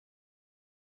 Anyway,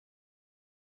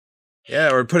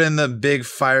 yeah, or put in the big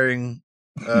firing.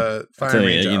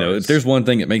 If there's one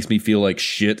thing that makes me feel like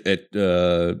shit at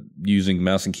using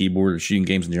mouse and keyboard or shooting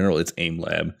games in general, it's Aim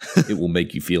Lab. It will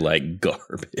make you feel like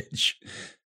garbage.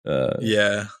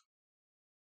 Yeah.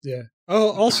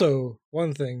 Oh, also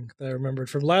one thing that I remembered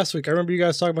from last week. I remember you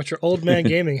guys talking about your old man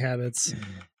gaming habits.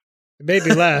 It made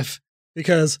me laugh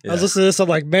because I was listening to this. I'm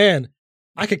like, man,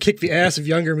 I could kick the ass of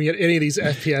younger me at any of these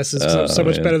FPSs because I'm so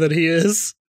much better than he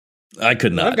is. I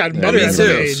could not. I've gotten better at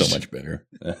age. So much better.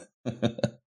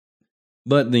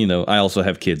 But I also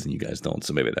have kids and you guys don't,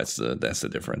 so maybe that's the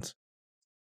difference.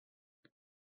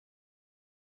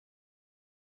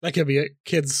 That could be it.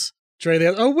 Kids try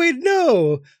the. Oh wait,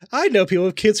 no! I know people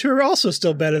with kids who are also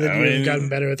still better than you and gotten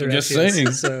better at their just FPS,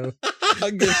 saying. So I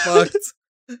get fucked.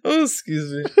 Oh,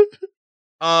 excuse me.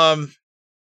 I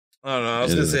don't know. I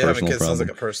was going to say having kids sounds like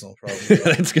a personal problem.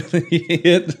 That's gonna be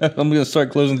it. I'm going to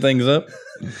start closing things up.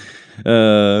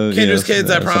 Kendra's kids,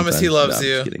 I promise he loves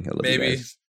you. Maybe.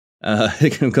 I'm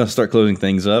going to start closing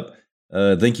things up.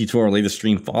 Thank you to our latest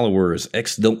stream followers: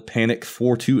 X Don't Panic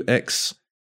 42X,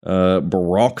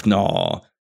 Barakna,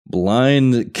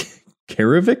 Blind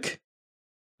Karavik.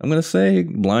 I'm going to say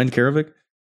Blind Karavik,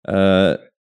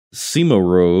 Sema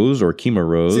Rose or Kima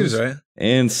Rose, seems right,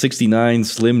 and 69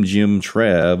 Slim Jim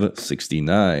Trav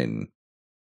 69.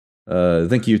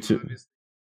 Thank you to.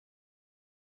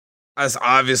 That's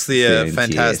obviously a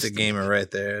fantastic gamer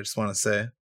right there. I just want to say.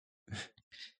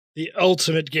 The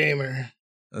ultimate gamer.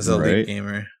 That's a elite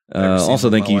gamer. Also,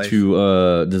 thank you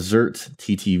to Desert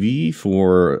TTV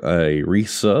for a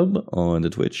resub on the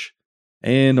Twitch.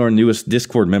 And our newest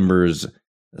Discord members,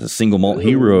 Single Malt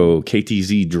Hero,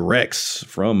 KTZ Drex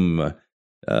from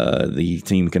the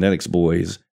Team Kinetics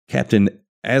boys, Captain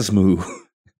Asmu,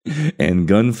 and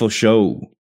Gun for Show.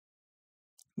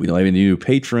 We don't have any new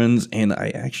patrons, and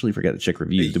I actually forgot to check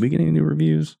reviews. Did we get any new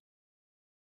reviews?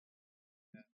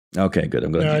 Okay, good.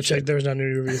 I'm glad. No, I checked. There was no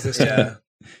new reviews this time.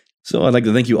 So I'd like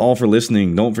to thank you all for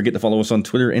listening. Don't forget to follow us on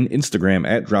Twitter and Instagram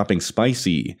at Dropping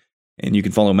Spicy. And you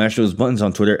can follow Mash Those Buttons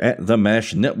on Twitter at The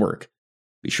Mash Network.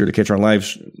 Be sure to catch our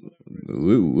live...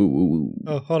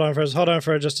 Oh, hold on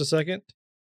for just a second.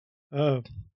 Oh,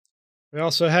 we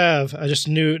also have just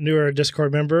newer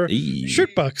Discord member. Hey.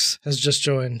 Shirtbucks has just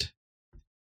joined.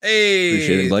 Hey,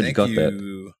 appreciate it. Glad you got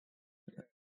that.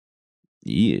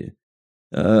 Yeah.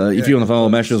 If you want to follow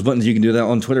Mash Those Buttons, you can do that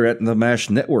on Twitter at The Mash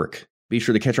Network. Be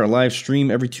sure to catch our live stream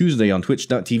every Tuesday on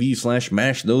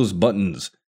twitch.tv/mash those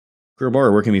buttons.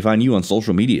 Kerbar, where can we find you on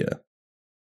social media?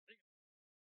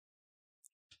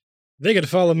 They can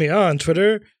follow me on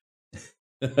Twitter.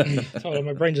 Hold on,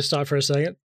 my brain just stopped for a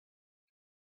second.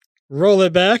 Roll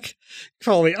it back.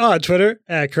 Follow me on Twitter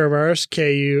at Kerbaras,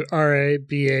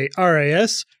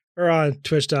 Kurabaras, or on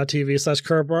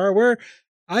twitch.tv/Kerbar, where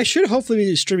I should hopefully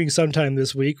be streaming sometime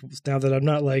this week, now that I'm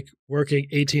not working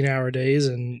 18-hour days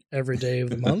and every day of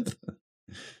the month.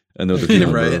 I know the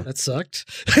right. That sucked.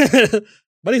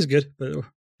 But he's good.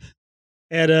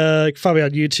 And follow me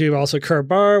on YouTube, also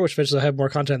Kerbar, which eventually I have more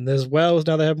content as well,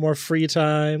 now that I have more free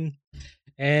time.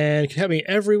 And you can have me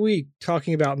every week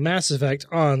talking about Mass Effect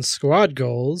on Squad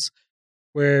Goals,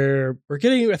 where I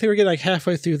think we're getting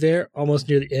halfway through there, almost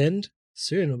near the end.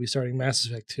 Soon we'll be starting Mass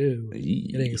Effect 2.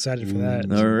 Getting excited for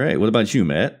that. All right. What about you,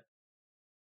 Matt?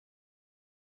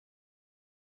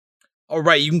 All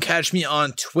right. You can catch me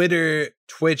on Twitter,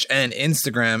 Twitch, and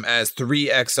Instagram as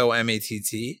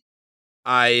 3XOMATT.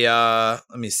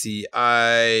 Let me see.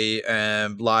 I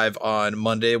am live on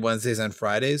Monday, Wednesdays, and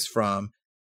Fridays from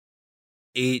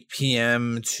 8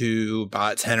 p.m. to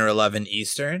about 10 or 11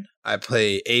 Eastern. I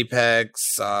play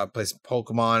Apex, play some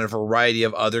Pokemon, a variety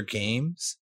of other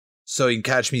games. So you can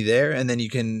catch me there, and then you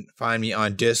can find me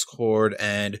on Discord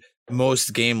and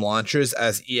most game launchers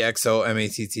as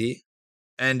EXOMATT.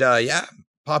 And yeah,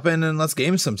 pop in and let's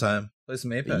game sometime. Play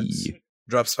some Apex.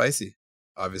 Drop spicy,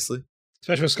 obviously.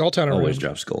 Especially with Skulltown. Always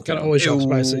drop Skulltown. Gotta always drop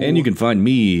spicy. And you can find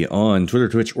me on Twitter,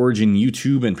 Twitch, Origin,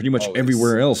 YouTube, and pretty much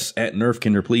everywhere else at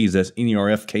NerfKinderPlease. That's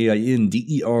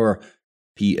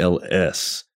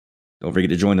NERFKINDERPLS. Don't forget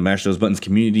to join the Mash Those Buttons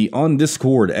community on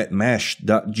Discord at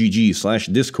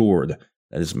mash.gg/discord.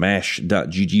 That is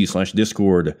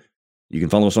mash.gg/discord. You can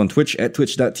follow us on Twitch at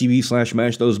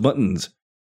twitch.tv/mashthosebuttons.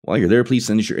 While you're there, please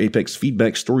send us your Apex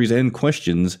feedback, stories, and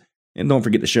questions. And don't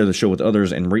forget to share the show with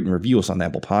others and rate and review us on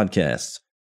Apple Podcasts.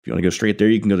 If you want to go straight there,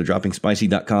 you can go to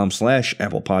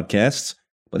droppingspicy.com/Apple Podcasts.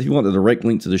 But if you want the direct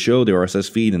link to the show, the RSS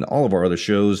feed, and all of our other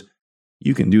shows,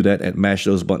 you can do that at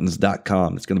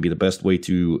mashthosebuttons.com. It's going to be the best way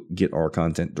to get our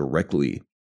content directly.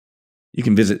 You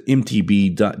can visit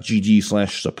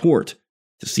mtb.gg/support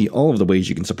to see all of the ways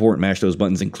you can support Mash Those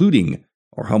Buttons, including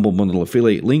our Humble Bundle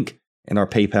affiliate link and our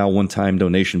PayPal one-time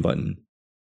donation button.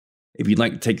 If you'd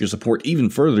like to take your support even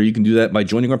further, you can do that by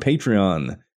joining our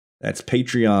Patreon. That's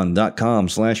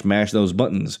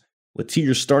patreon.com/mashthosebuttons, with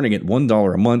tiers starting at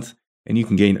 $1 a month, and you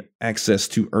can gain access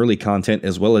to early content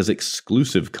as well as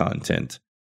exclusive content.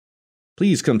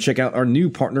 Please come check out our new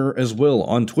partner as well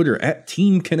on Twitter at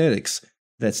Team Kinetics.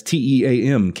 That's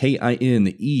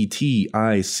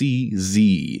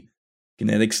TEAMKINETICZ.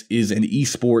 Kinetics is an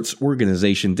esports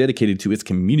organization dedicated to its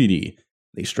community.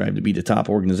 They strive to be the top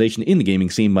organization in the gaming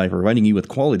scene by providing you with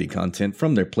quality content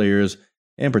from their players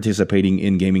and participating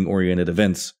in gaming-oriented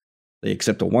events. They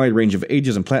accept a wide range of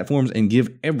ages and platforms and give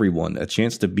everyone a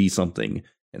chance to be something.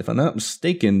 And if I'm not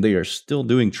mistaken, they are still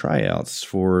doing tryouts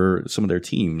for some of their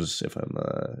teams, if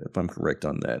I'm correct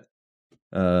on that.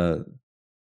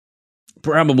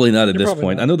 Probably not at this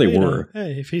point. Not. I know they were.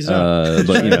 Hey, if he's up.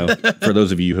 But, for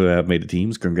those of you who have made the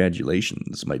teams,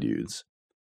 congratulations, my dudes.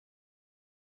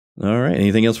 All right.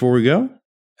 Anything else before we go?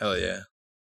 Hell yeah.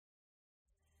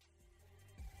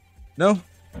 No,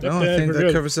 I think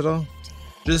that covers it all.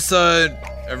 Just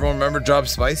everyone remember, drop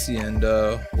spicy, and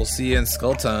we'll see you in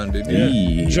Skulltown, baby.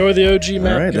 Yeah. Enjoy the OG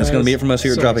map. All right, that's going to be it from us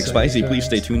here at So Dropping Spicy. guys. Please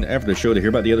stay tuned after the show to hear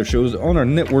about the other shows on our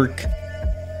network.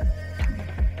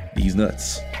 These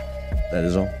nuts. That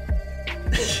is all.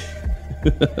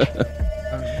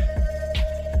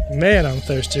 Man, I'm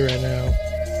thirsty right now.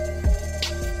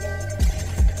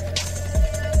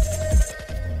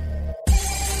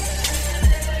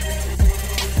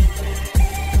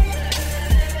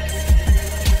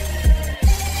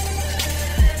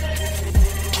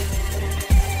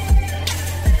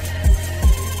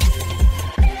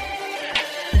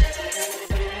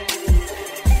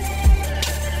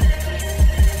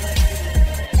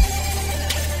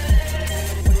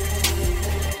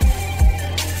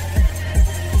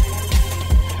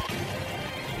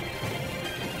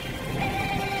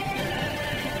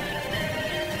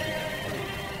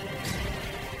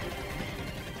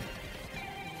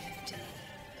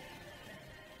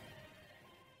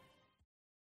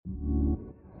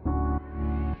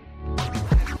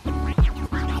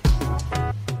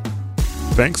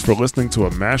 Thanks for listening to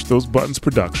a Mash Those Buttons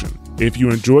production. If you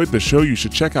enjoyed the show, you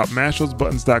should check out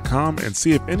mashthosebuttons.com and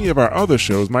see if any of our other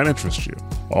shows might interest you.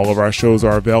 All of our shows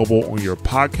are available on your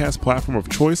podcast platform of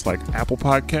choice like Apple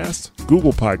Podcasts,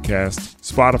 Google Podcasts,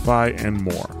 Spotify, and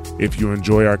more. If you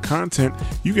enjoy our content,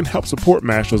 you can help support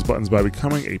Mash Those Buttons by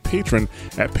becoming a patron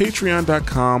at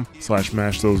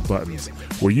patreon.com/mashthosebuttons,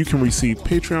 where you can receive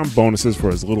Patreon bonuses for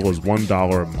as little as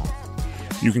 $1 a month.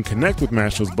 You can connect with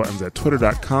Mash Those Buttons at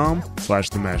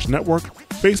twitter.com/themashnetwork,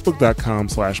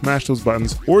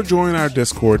 facebook.com/mashthosebuttons, or join our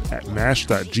Discord at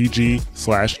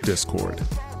mash.gg/discord.